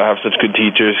thankful that I have such good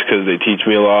teachers because they teach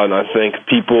me a lot. And I think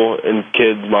people and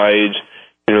kids my age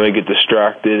can really get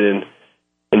distracted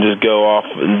and just go off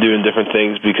and doing different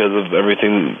things because of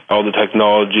everything, all the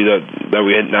technology that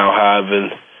we now have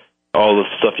and all the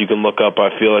stuff you can look up.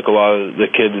 I feel like a lot of the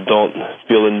kids don't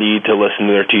feel the need to listen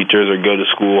to their teachers or go to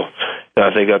school, and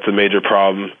I think that's a major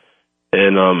problem.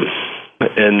 And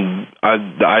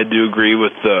I do agree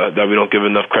with that we don't give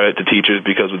enough credit to teachers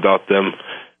because without them,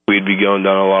 we'd be going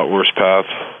down a lot worse path.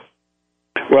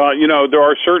 Well, there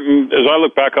are certain, as I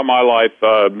look back on my life,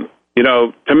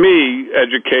 to me,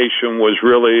 education was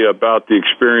really about the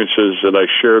experiences that I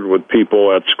shared with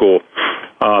people at school.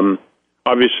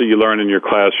 Obviously, you learn in your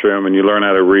classroom, and you learn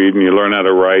how to read, and you learn how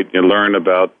to write, and you learn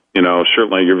about,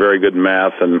 certainly you're very good in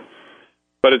math,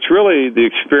 but it's really the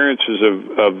experiences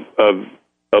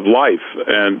of life,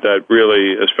 and that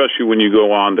really, especially when you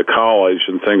go on to college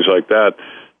and things like that,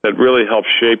 that really helps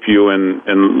shape you in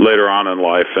later on in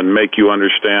life and make you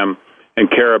understand and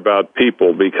care about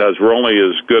people, because we're only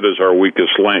as good as our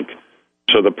weakest link.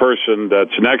 So the person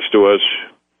that's next to us,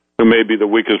 who may be the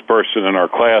weakest person in our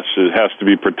class, has to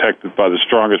be protected by the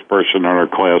strongest person in our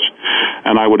class.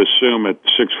 And I would assume at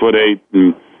 6'8"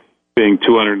 and being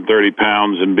 230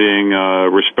 pounds and being a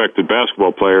respected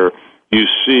basketball player, you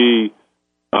see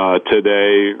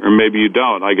today, or maybe you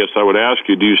don't. I guess I would ask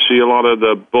you, do you see a lot of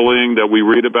the bullying that we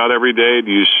read about every day?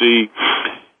 Do you see,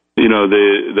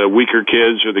 the weaker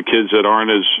kids or the kids that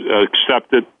aren't as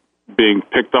accepted being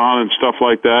picked on and stuff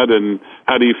like that? And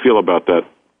how do you feel about that?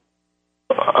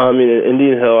 I mean, at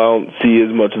Indian Hill, I don't see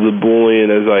as much of the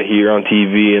bullying as I hear on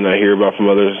TV and I hear about from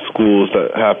other schools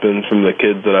that happen from the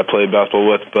kids that I play basketball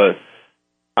with. But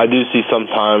I do see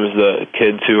sometimes the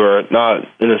kids who are not,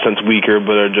 in a sense, weaker,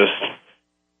 but are just,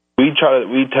 we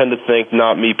tend to think,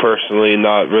 not me personally,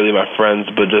 not really my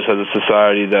friends, but just as a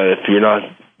society, that if you're not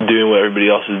doing what everybody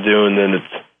else is doing, then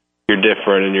you're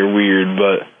different and you're weird.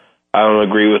 But I don't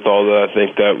agree with all that. I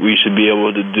think that we should be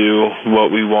able to do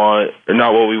what we want, or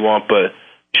not what we want, but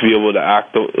should be able to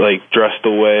act dress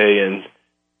the way and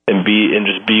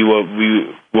just be what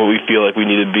we feel like we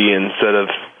need to be, instead of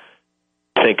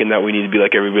thinking that we need to be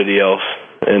like everybody else.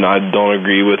 And I don't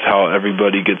agree with how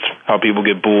people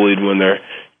get bullied when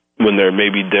they're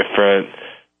maybe different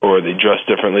or they dress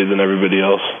differently than everybody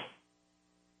else.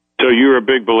 So you're a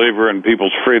big believer in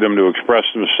people's freedom to express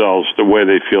themselves the way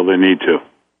they feel they need to.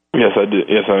 Yes, I do.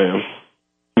 Yes, I am.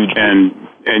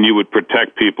 And you would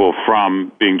protect people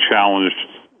from being challenged,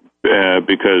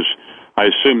 because I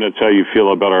assume that's how you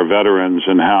feel about our veterans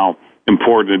and how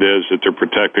important it is that they're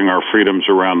protecting our freedoms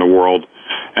around the world,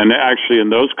 and actually in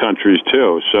those countries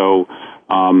too. So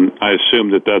I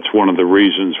assume that that's one of the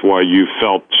reasons why you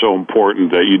felt so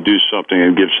important that you do something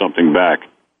and give something back.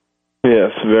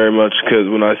 Yes, very much, because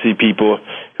when I see people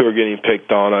who are getting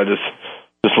picked on, I just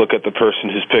look at the person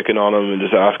who's picking on them and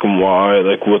just ask them why,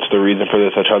 what's the reason for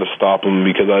this. I try to stop them,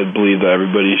 because I believe that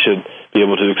everybody should be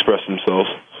able to express themselves.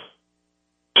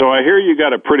 So I hear you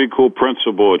got a pretty cool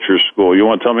principal at your school. You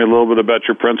want to tell me a little bit about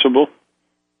your principal?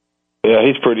 Yeah,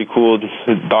 he's pretty cool.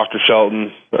 Dr. Shelton.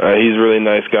 He's a really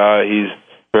nice guy. He's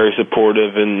very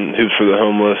supportive in Hoops for the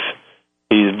Homeless.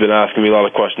 He's been asking me a lot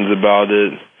of questions about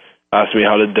it, asked me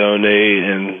how to donate,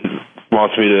 and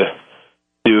wants me to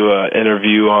do an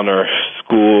interview on our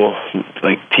school,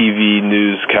 TV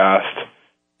newscast.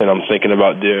 And I'm thinking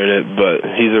about doing it, but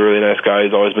he's a really nice guy.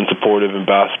 He's always been supportive in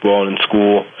basketball and in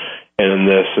school and in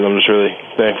this, and I'm just really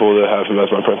thankful to have him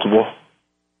as my principal.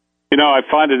 I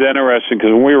find it interesting,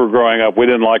 because when we were growing up, we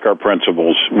didn't like our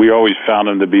principals. We always found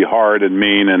them to be hard and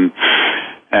mean, and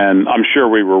I'm sure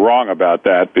we were wrong about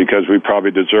that, because we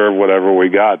probably deserved whatever we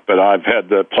got. But I've had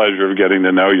the pleasure of getting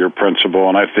to know your principal,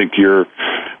 and I think you're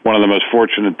one of the most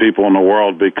fortunate people in the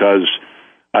world, because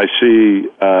I see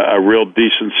a real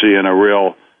decency and a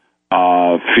real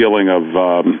feeling of,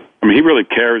 he really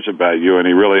cares about you, and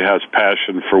he really has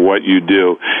passion for what you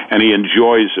do, and he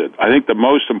enjoys it. I think the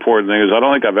most important thing is I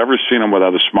don't think I've ever seen him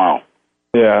without a smile.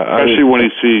 Yeah, especially when he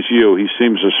sees you. He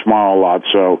seems to smile a lot,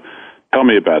 so tell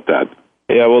me about that.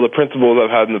 Yeah, well, the principals I've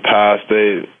had in the past,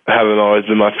 they haven't always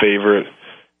been my favorite.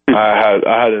 I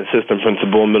had an assistant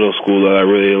principal in middle school that I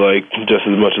really liked just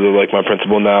as much as I like my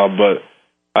principal now, but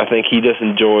I think he just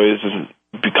enjoys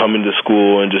coming to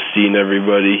school and just seeing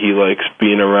everybody. He likes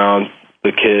being around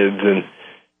the kids, and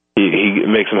he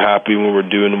makes them happy when we're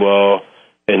doing well,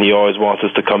 and he always wants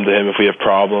us to come to him if we have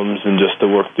problems and just to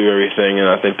work through everything, and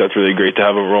I think that's really great to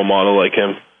have a role model like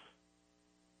him.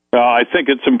 I think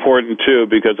it's important, too,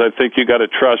 because I think you got to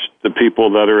trust the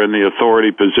people that are in the authority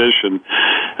position,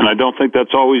 and I don't think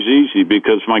that's always easy,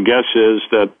 because my guess is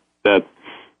that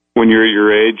when you're at your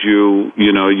age,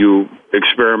 you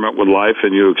experiment with life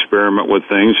and you experiment with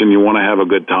things, and you want to have a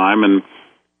good time, and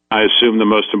I assume the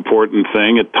most important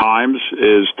thing at times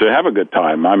is to have a good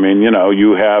time. I mean,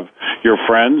 you have your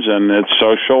friends, and it's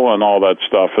social and all that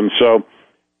stuff, and so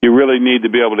you really need to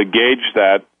be able to gauge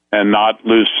that and not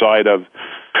lose sight of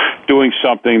doing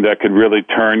something that could really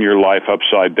turn your life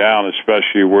upside down,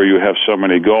 especially where you have so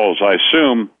many goals. I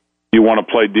assume you want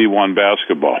to play D1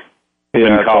 basketball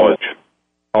in college. It's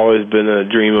always been a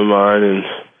dream of mine, and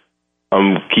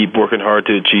I'm keep working hard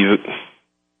to achieve it.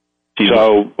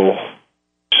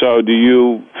 So do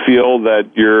you feel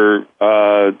that you're,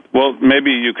 well,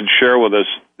 maybe you could share with us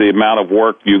the amount of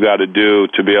work you got to do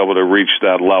to be able to reach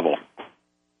that level?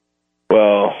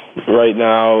 Well, right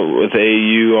now with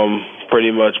AAU, I'm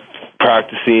pretty much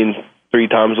practicing 3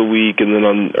 times a week, and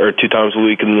then 2 times a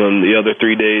week, and then the other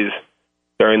 3 days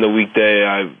during the weekday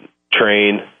I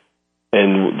train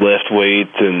and lift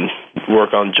weights and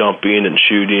work on jumping and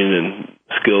shooting and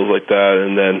skills like that.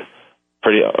 And then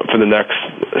for the next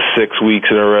 6 weeks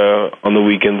in a row, on the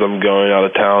weekends I'm going out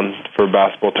of town for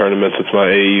basketball tournaments with my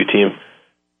AAU team,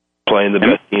 playing the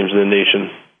best teams in the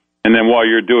nation. And then while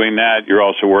you're doing that, you're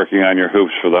also working on your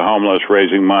hoops for the homeless,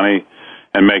 raising money,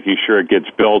 and making sure it gets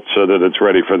built so that it's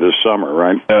ready for this summer,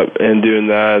 right? Yep, and doing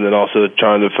that, and then also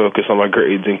trying to focus on my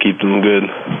grades and keep them good.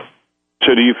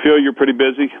 So do you feel you're pretty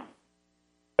busy?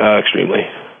 Extremely.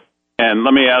 And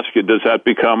let me ask you, does that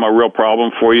become a real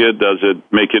problem for you? Does it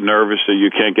make you nervous that you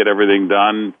can't get everything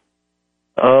done?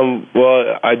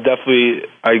 Well, I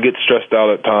get stressed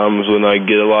out at times when I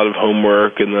get a lot of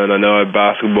homework, and then I know I have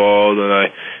basketball, then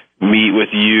I meet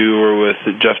with you or with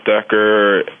Jeff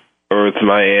Decker or with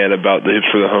my aunt about the hoops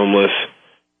for the homeless,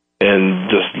 and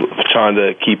just trying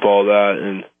to keep all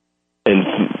that and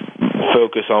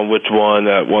focus on which one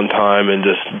at one time, and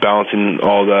just balancing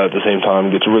all that at the same time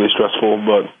gets really stressful.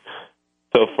 But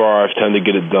so far, I've tended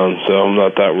to get it done, so I'm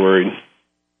not that worried.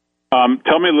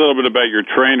 Tell me a little bit about your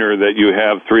trainer that you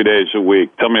have 3 days a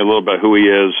week. Tell me a little bit who he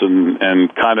is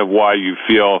and kind of why you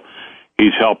feel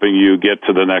he's helping you get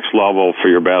to the next level for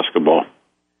your basketball.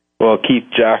 Well, Keith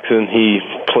Jackson, he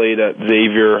played at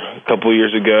Xavier a couple of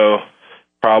years ago,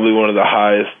 probably one of the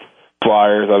highest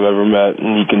flyers I've ever met,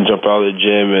 and he can jump out of the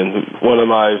gym. And one of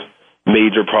my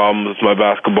major problems with my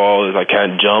basketball is I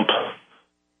can't jump.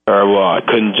 I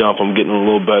couldn't jump. I'm getting a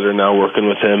little better now working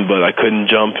with him, but I couldn't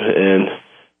jump, and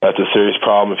that's a serious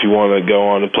problem. If you want to go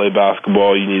on and play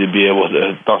basketball, you need to be able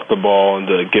to dunk the ball and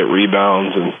to get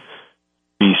rebounds and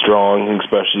be strong,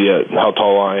 especially at how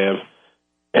tall I am.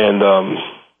 And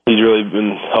he's really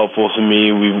been helpful to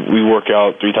me. We work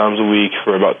out 3 times a week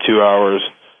for about 2 hours,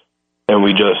 and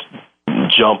we just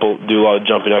do a lot of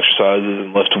jumping exercises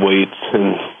and lift weights,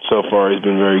 and so far he's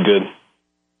been very good.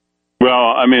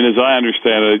 Well, I mean, as I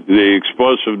understand it, the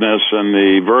explosiveness and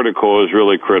the vertical is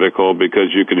really critical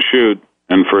because you can shoot,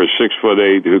 and for a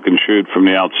 6'8" who can shoot from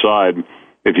the outside,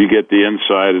 if you get the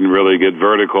inside and really get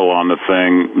vertical on the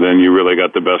thing, then you really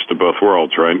got the best of both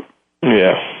worlds, right?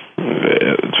 Yeah,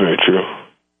 it's very true.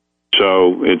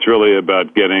 So it's really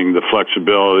about getting the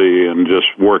flexibility and just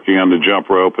working on the jump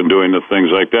rope and doing the things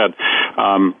like that.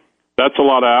 That's a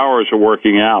lot of hours of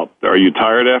working out. Are you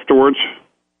tired afterwards?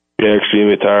 Yeah,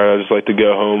 extremely tired. I just like to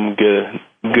go home, get a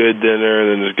good dinner,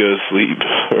 and then just go to sleep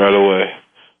right away.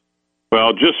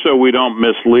 Well, just so we don't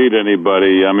mislead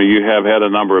anybody, I mean, you have had a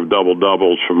number of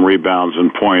double-doubles from rebounds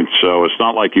and points, so it's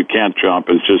not like you can't jump.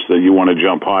 It's just that you want to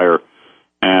jump higher.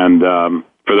 And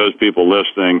for those people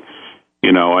listening,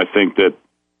 you know, I think that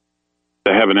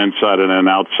to have an inside and an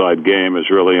outside game is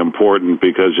really important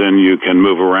because then you can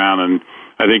move around, and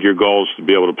I think your goal is to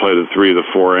be able to play the 3, the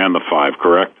 4, and the 5,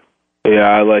 correct? Yeah,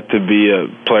 I like to be a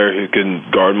player who can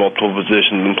guard multiple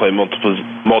positions and play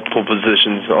multiple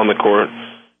positions on the court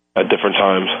at different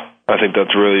times. I think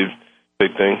that's a really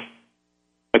big thing.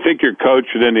 I think your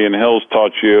coach at Indian Hills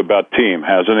taught you about team,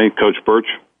 hasn't he, Coach Birch?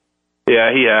 Yeah,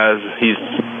 he has. He's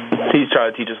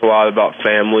tried to teach us a lot about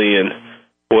family and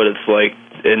what it's like,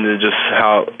 and just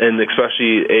how, and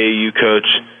especially AAU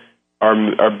coach,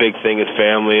 our big thing is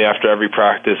family. After every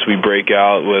practice, we break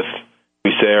out with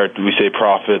we say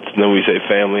profits, and then we say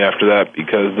family after that,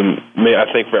 because I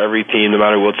think for every team, no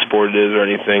matter what sport it is or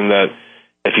anything, that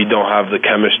if you don't have the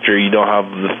chemistry, you don't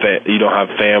have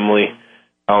family,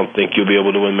 I don't think you'll be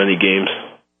able to win many games.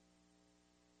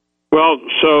 Well,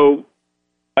 so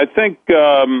I think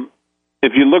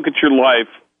if you look at your life,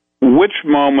 which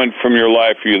moment from your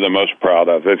life are you the most proud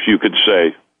of, if you could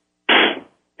say?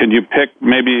 Can you pick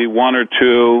maybe 1 or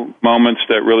 2 moments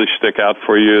that really stick out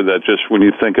for you that just when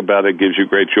you think about it gives you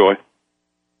great joy?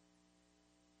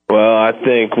 Well, I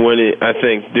think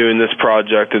doing this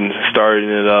project and starting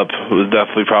it up was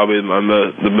definitely probably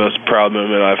the most proud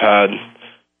moment I've had,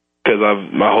 because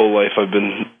my whole life I've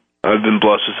been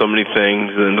blessed with so many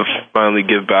things, and to finally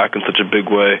give back in such a big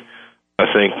way, I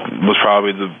think was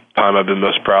probably the time I've been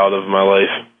most proud of in my life.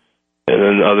 And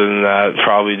then other than that,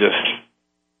 probably just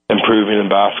improving in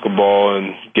basketball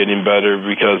and getting better,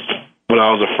 because when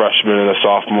I was a freshman and a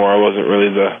sophomore, I was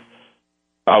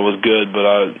good, but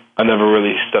I never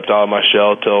really stepped out of my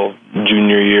shell till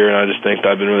junior year, and I just think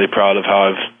I've been really proud of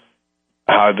how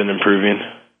I've been improving.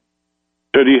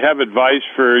 So do you have advice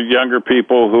for younger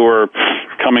people who are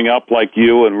coming up like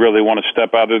you and really want to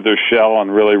step out of their shell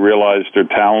and really realize their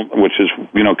talent, which is,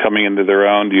 coming into their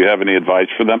own? Do you have any advice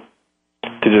for them?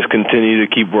 To just continue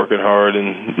to keep working hard,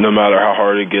 and no matter how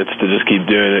hard it gets, to just keep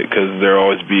doing it, because there'll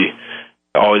always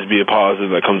be a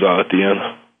positive that comes out at the end.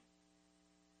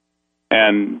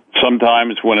 And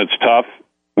sometimes when it's tough,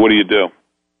 what do you do?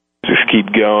 Just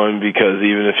keep going, because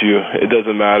even if it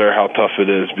doesn't matter how tough it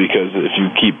is, because if you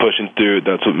keep pushing through it,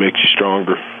 that's what makes you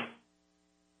stronger.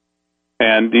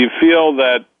 And do you feel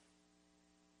that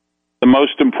the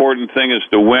most important thing is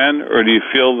to win, or do you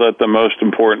feel that the most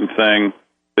important thing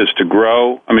is to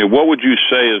grow? I mean, what would you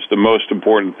say is the most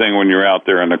important thing when you're out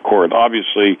there in the court?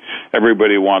 Obviously,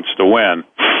 everybody wants to win.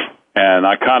 And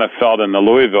I kind of felt in the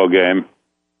Louisville game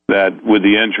that with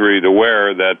the injury to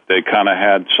Ware, that they kind of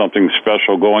had something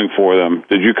special going for them.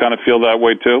 Did you kind of feel that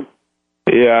way too?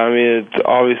 Yeah, I mean, it's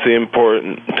obviously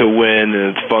important to win,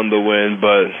 and it's fun to win,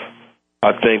 but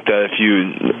I think that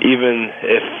even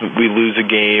if we lose a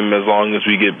game, as long as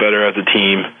we get better as a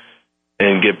team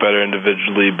and get better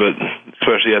individually, but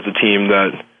especially as a team,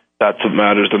 that's what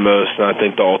matters the most. And I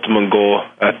think the ultimate goal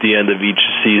at the end of each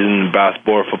season,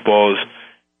 basketball or football, is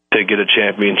to get a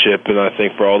championship. And I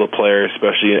think for all the players,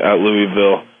 especially at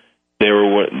Louisville, they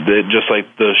just like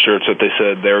the shirts that they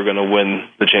said, they were going to win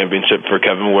the championship for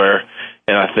Kevin Ware.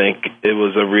 And I think it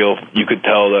was you could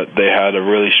tell that they had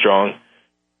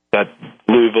that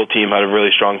Louisville team had a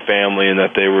really strong family, and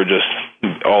that they were just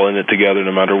all in it together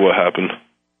no matter what happened.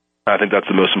 I think that's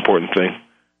the most important thing.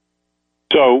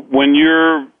 So when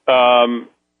you're,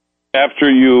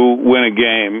 after you win a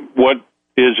game, what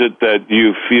is it that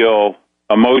you feel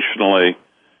emotionally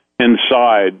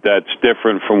inside that's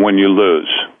different from when you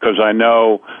lose? Because I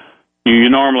know you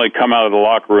normally come out of the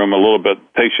locker room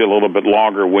takes you a little bit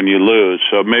longer when you lose.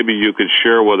 So maybe you could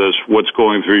share with us what's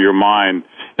going through your mind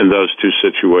in those two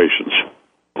situations.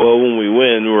 Well, when we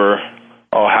win, we're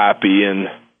all happy and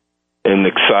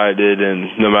excited,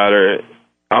 and no matter,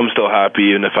 I'm still happy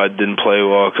even if I didn't play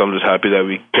well, because I'm just happy that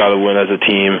we got a win as a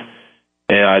team,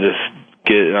 and I'm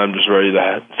just ready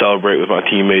to celebrate with my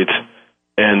teammates.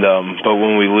 And but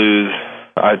when we lose,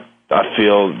 I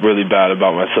feel really bad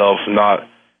about myself, not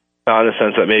in the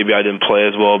sense that maybe I didn't play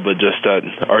as well, but just that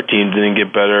our team didn't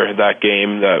get better that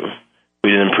game, that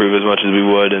we didn't improve as much as we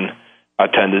would, and I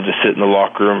tend to just sit in the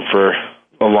locker room for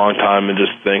a long time and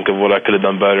just think of what I could have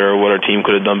done better, or what our team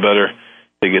could have done better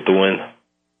to get the win.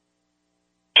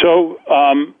 So,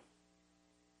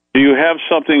 do you have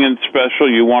something in special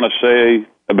you want to say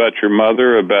about your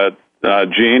mother, about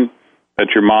Jean,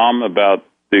 about your mom, about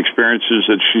the experiences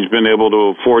that she's been able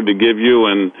to afford to give you,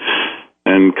 and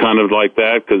kind of like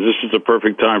that? Because this is the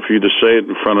perfect time for you to say it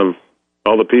in front of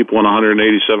all the people in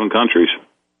 187 countries.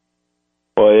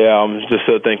 Well, yeah, I'm just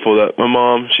so thankful that my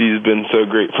mom, she's been so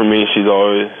great for me. She's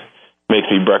always makes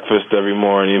me breakfast every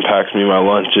morning, packs me my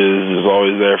lunches, is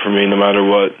always there for me no matter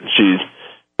what.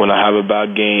 When I have a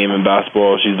bad game in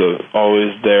basketball, she's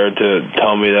always there to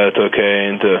tell me that it's okay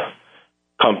and to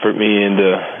comfort me and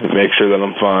to make sure that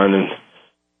I'm fine, and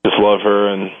just love her.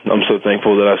 And I'm so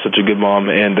thankful that I have such a good mom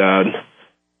and dad.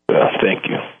 Thank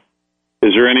you.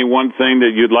 Is there any one thing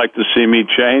that you'd like to see me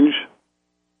change?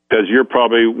 Because you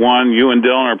and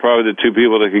Dylan are probably the two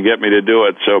people that could get me to do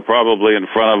it. So probably in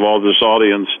front of all this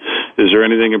audience, is there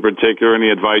anything in particular, any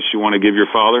advice you want to give your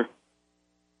father?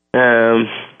 No,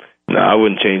 I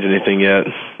wouldn't change anything yet.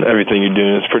 Everything you're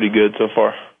doing is pretty good so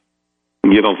far.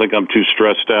 You don't think I'm too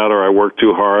stressed out, or I work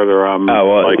too hard, or I'm...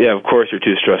 yeah, of course you're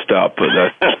too stressed out, but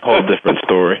that's a whole different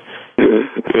story.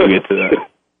 We'll get to that.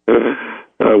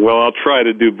 Well, I'll try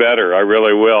to do better. I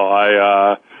really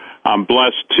will. I'm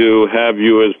blessed to have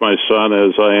you as my son,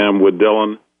 as I am with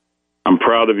Dylan. I'm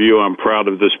proud of you. I'm proud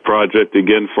of this project.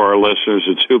 Again, for our listeners,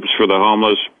 it's Hoops for the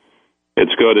Homeless.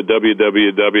 It's go to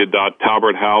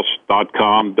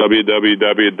www.talberthouse.com,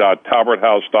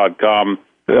 www.talberthouse.com.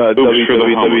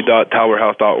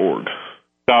 www.talberthouse.org.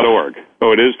 .org.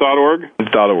 Oh, it is .org?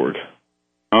 It's .org.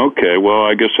 Okay, well,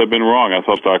 I guess I've been wrong. I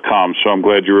thought .com, so I'm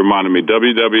glad you reminded me.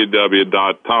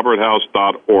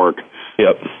 www.talberthouse.org.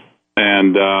 Yep.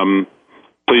 And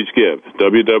please give,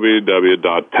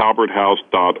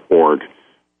 www.talberthouse.org.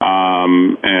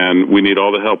 And we need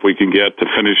all the help we can get to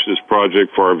finish this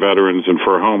project for our veterans and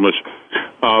for our homeless.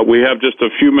 We have just a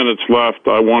few minutes left.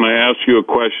 I want to ask you a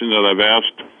question that I've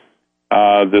asked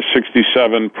the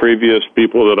 67 previous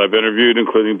people that I've interviewed,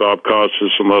 including Bob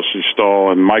Costas and Leslie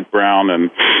Stahl and Mike Brown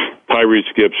and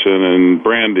Tyrese Gibson and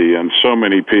Brandy and so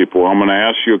many people. I'm going to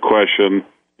ask you a question,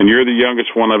 and you're the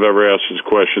youngest one I've ever asked this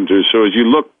question to. So as you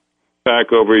look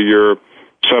back over your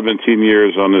 17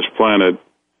 years on this planet,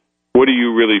 what do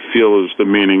you really feel is the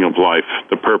meaning of life,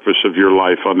 the purpose of your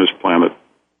life on this planet?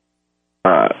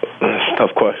 That's a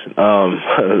tough question.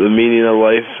 The meaning of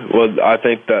life, what I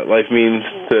think that life means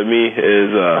to me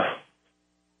is,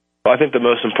 I think the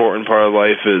most important part of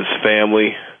life is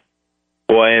family.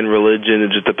 Well, and religion.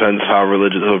 It just depends how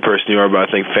religious of a person you are, but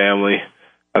I think family.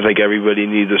 I think everybody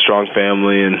needs a strong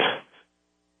family,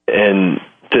 and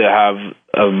to have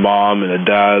a mom and a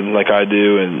dad like I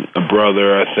do and a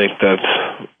brother, I think that's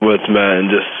what's meant. And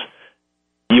just,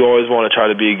 you always want to try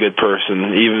to be a good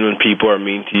person, even when people are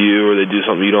mean to you or they do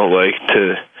something you don't like,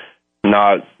 to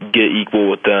not get equal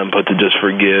with them, but to just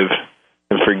forgive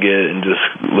and forget and just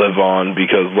live on,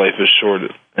 because life is short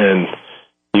and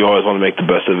you always want to make the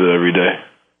best of it every day.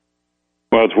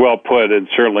 Well, it's well put, and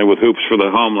certainly with Hoops for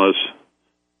the Homeless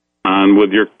and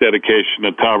with your dedication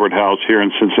to Talbert House here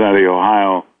in Cincinnati,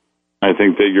 Ohio, I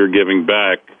think that you're giving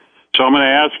back. So I'm going to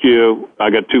ask you, I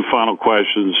got two final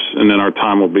questions, and then our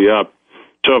time will be up.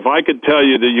 So if I could tell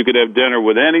you that you could have dinner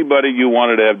with anybody you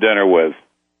wanted to have dinner with,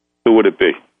 who would it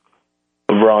be?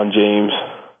 LeBron James.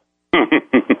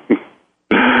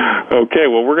 Okay,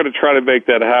 well, we're going to try to make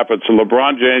that happen. So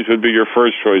LeBron James would be your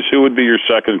first choice. Who would be your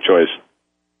second choice?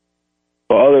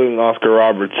 Well, other than Oscar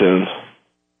Robertson,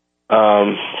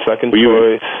 second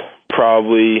choice,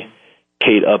 probably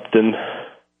Kate Upton.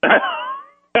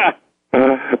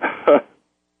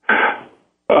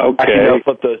 Okay. I'll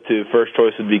flip those two. First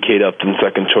choice would be Kate Upton,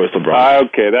 second choice LeBron.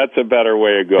 Okay, that's a better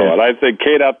way of going. Yeah. I think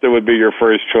Kate Upton would be your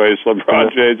first choice.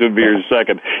 LeBron James would be your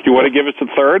second. You want to give us a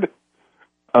third?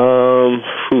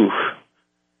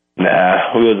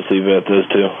 Nah, we'll just leave it at those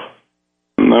two.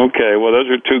 Okay, well, those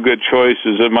are two good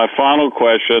choices. And my final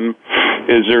question,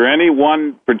 is there any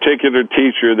one particular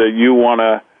teacher that you want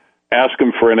to ask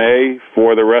them for an A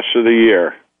for the rest of the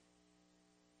year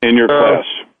in your class?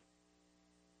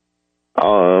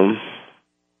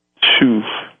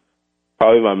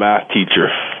 Probably my math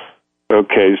teacher.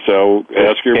 Okay, so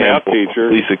ask your math teacher.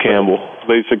 Lisa Campbell.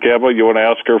 Lisa Campbell, you want to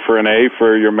ask her for an A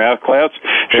for your math class?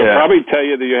 She'll probably tell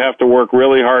you that you have to work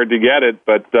really hard to get it,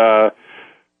 but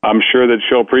I'm sure that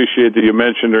she'll appreciate that you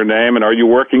mentioned her name. And are you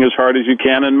working as hard as you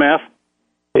can in math?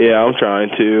 Yeah, I'm trying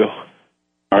to.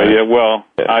 Are you? Well,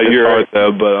 it's hard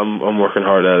though, but I'm working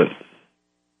hard at it.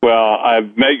 Well,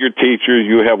 I've met your teachers.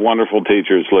 You have wonderful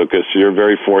teachers, Lucas. You're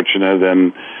very fortunate.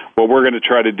 And what we're going to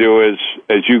try to do is,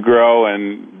 as you grow,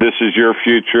 and this is your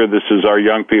future, this is our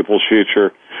young people's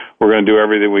future, we're going to do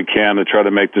everything we can to try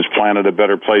to make this planet a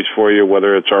better place for you,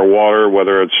 whether it's our water,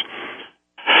 whether it's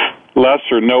less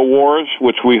or no wars,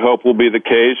 which we hope will be the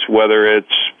case, whether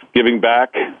it's giving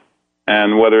back,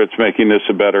 and whether it's making this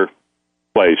a better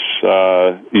place.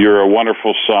 You're a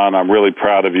wonderful son. I'm really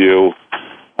proud of you.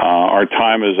 Our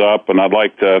time is up, and I'd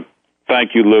like to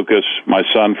thank you, Lucas, my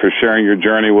son, for sharing your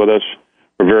journey with us.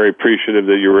 We're very appreciative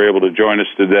that you were able to join us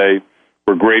today.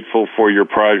 We're grateful for your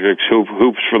projects,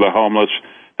 Hoops for the Homeless,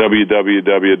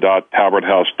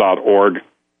 www.talberthouse.org.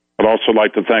 I'd also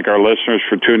like to thank our listeners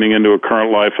for tuning into A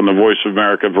Current Life on the Voice of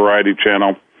America Variety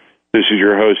Channel. This is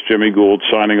your host, Jimmy Gould,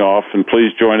 signing off, and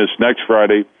please join us next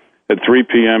Friday at 3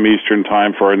 p.m. Eastern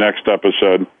Time for our next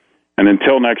episode. And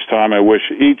until next time, I wish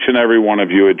each and every one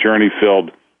of you a journey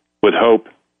filled with hope,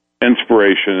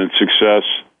 inspiration, and success.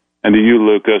 And to you,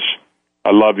 Lucas,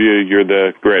 I love you. You're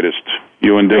the greatest.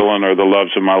 You and Dylan are the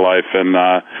loves of my life. And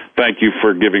thank you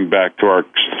for giving back to our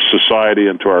society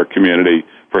and to our community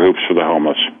for Hoops for the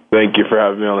Homeless. Thank you for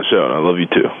having me on the show, and I love you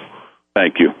too.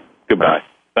 Thank you. Goodbye.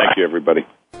 Bye. Thank you, everybody.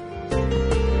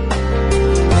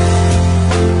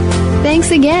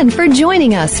 Thanks again for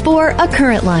joining us for A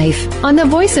Current Life on the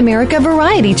Voice America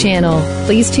Variety Channel.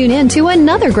 Please tune in to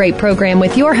another great program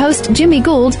with your host, Jimmy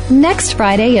Gould, next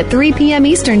Friday at 3 p.m.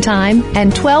 Eastern Time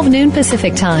and 12 noon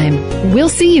Pacific Time. We'll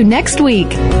see you next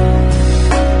week.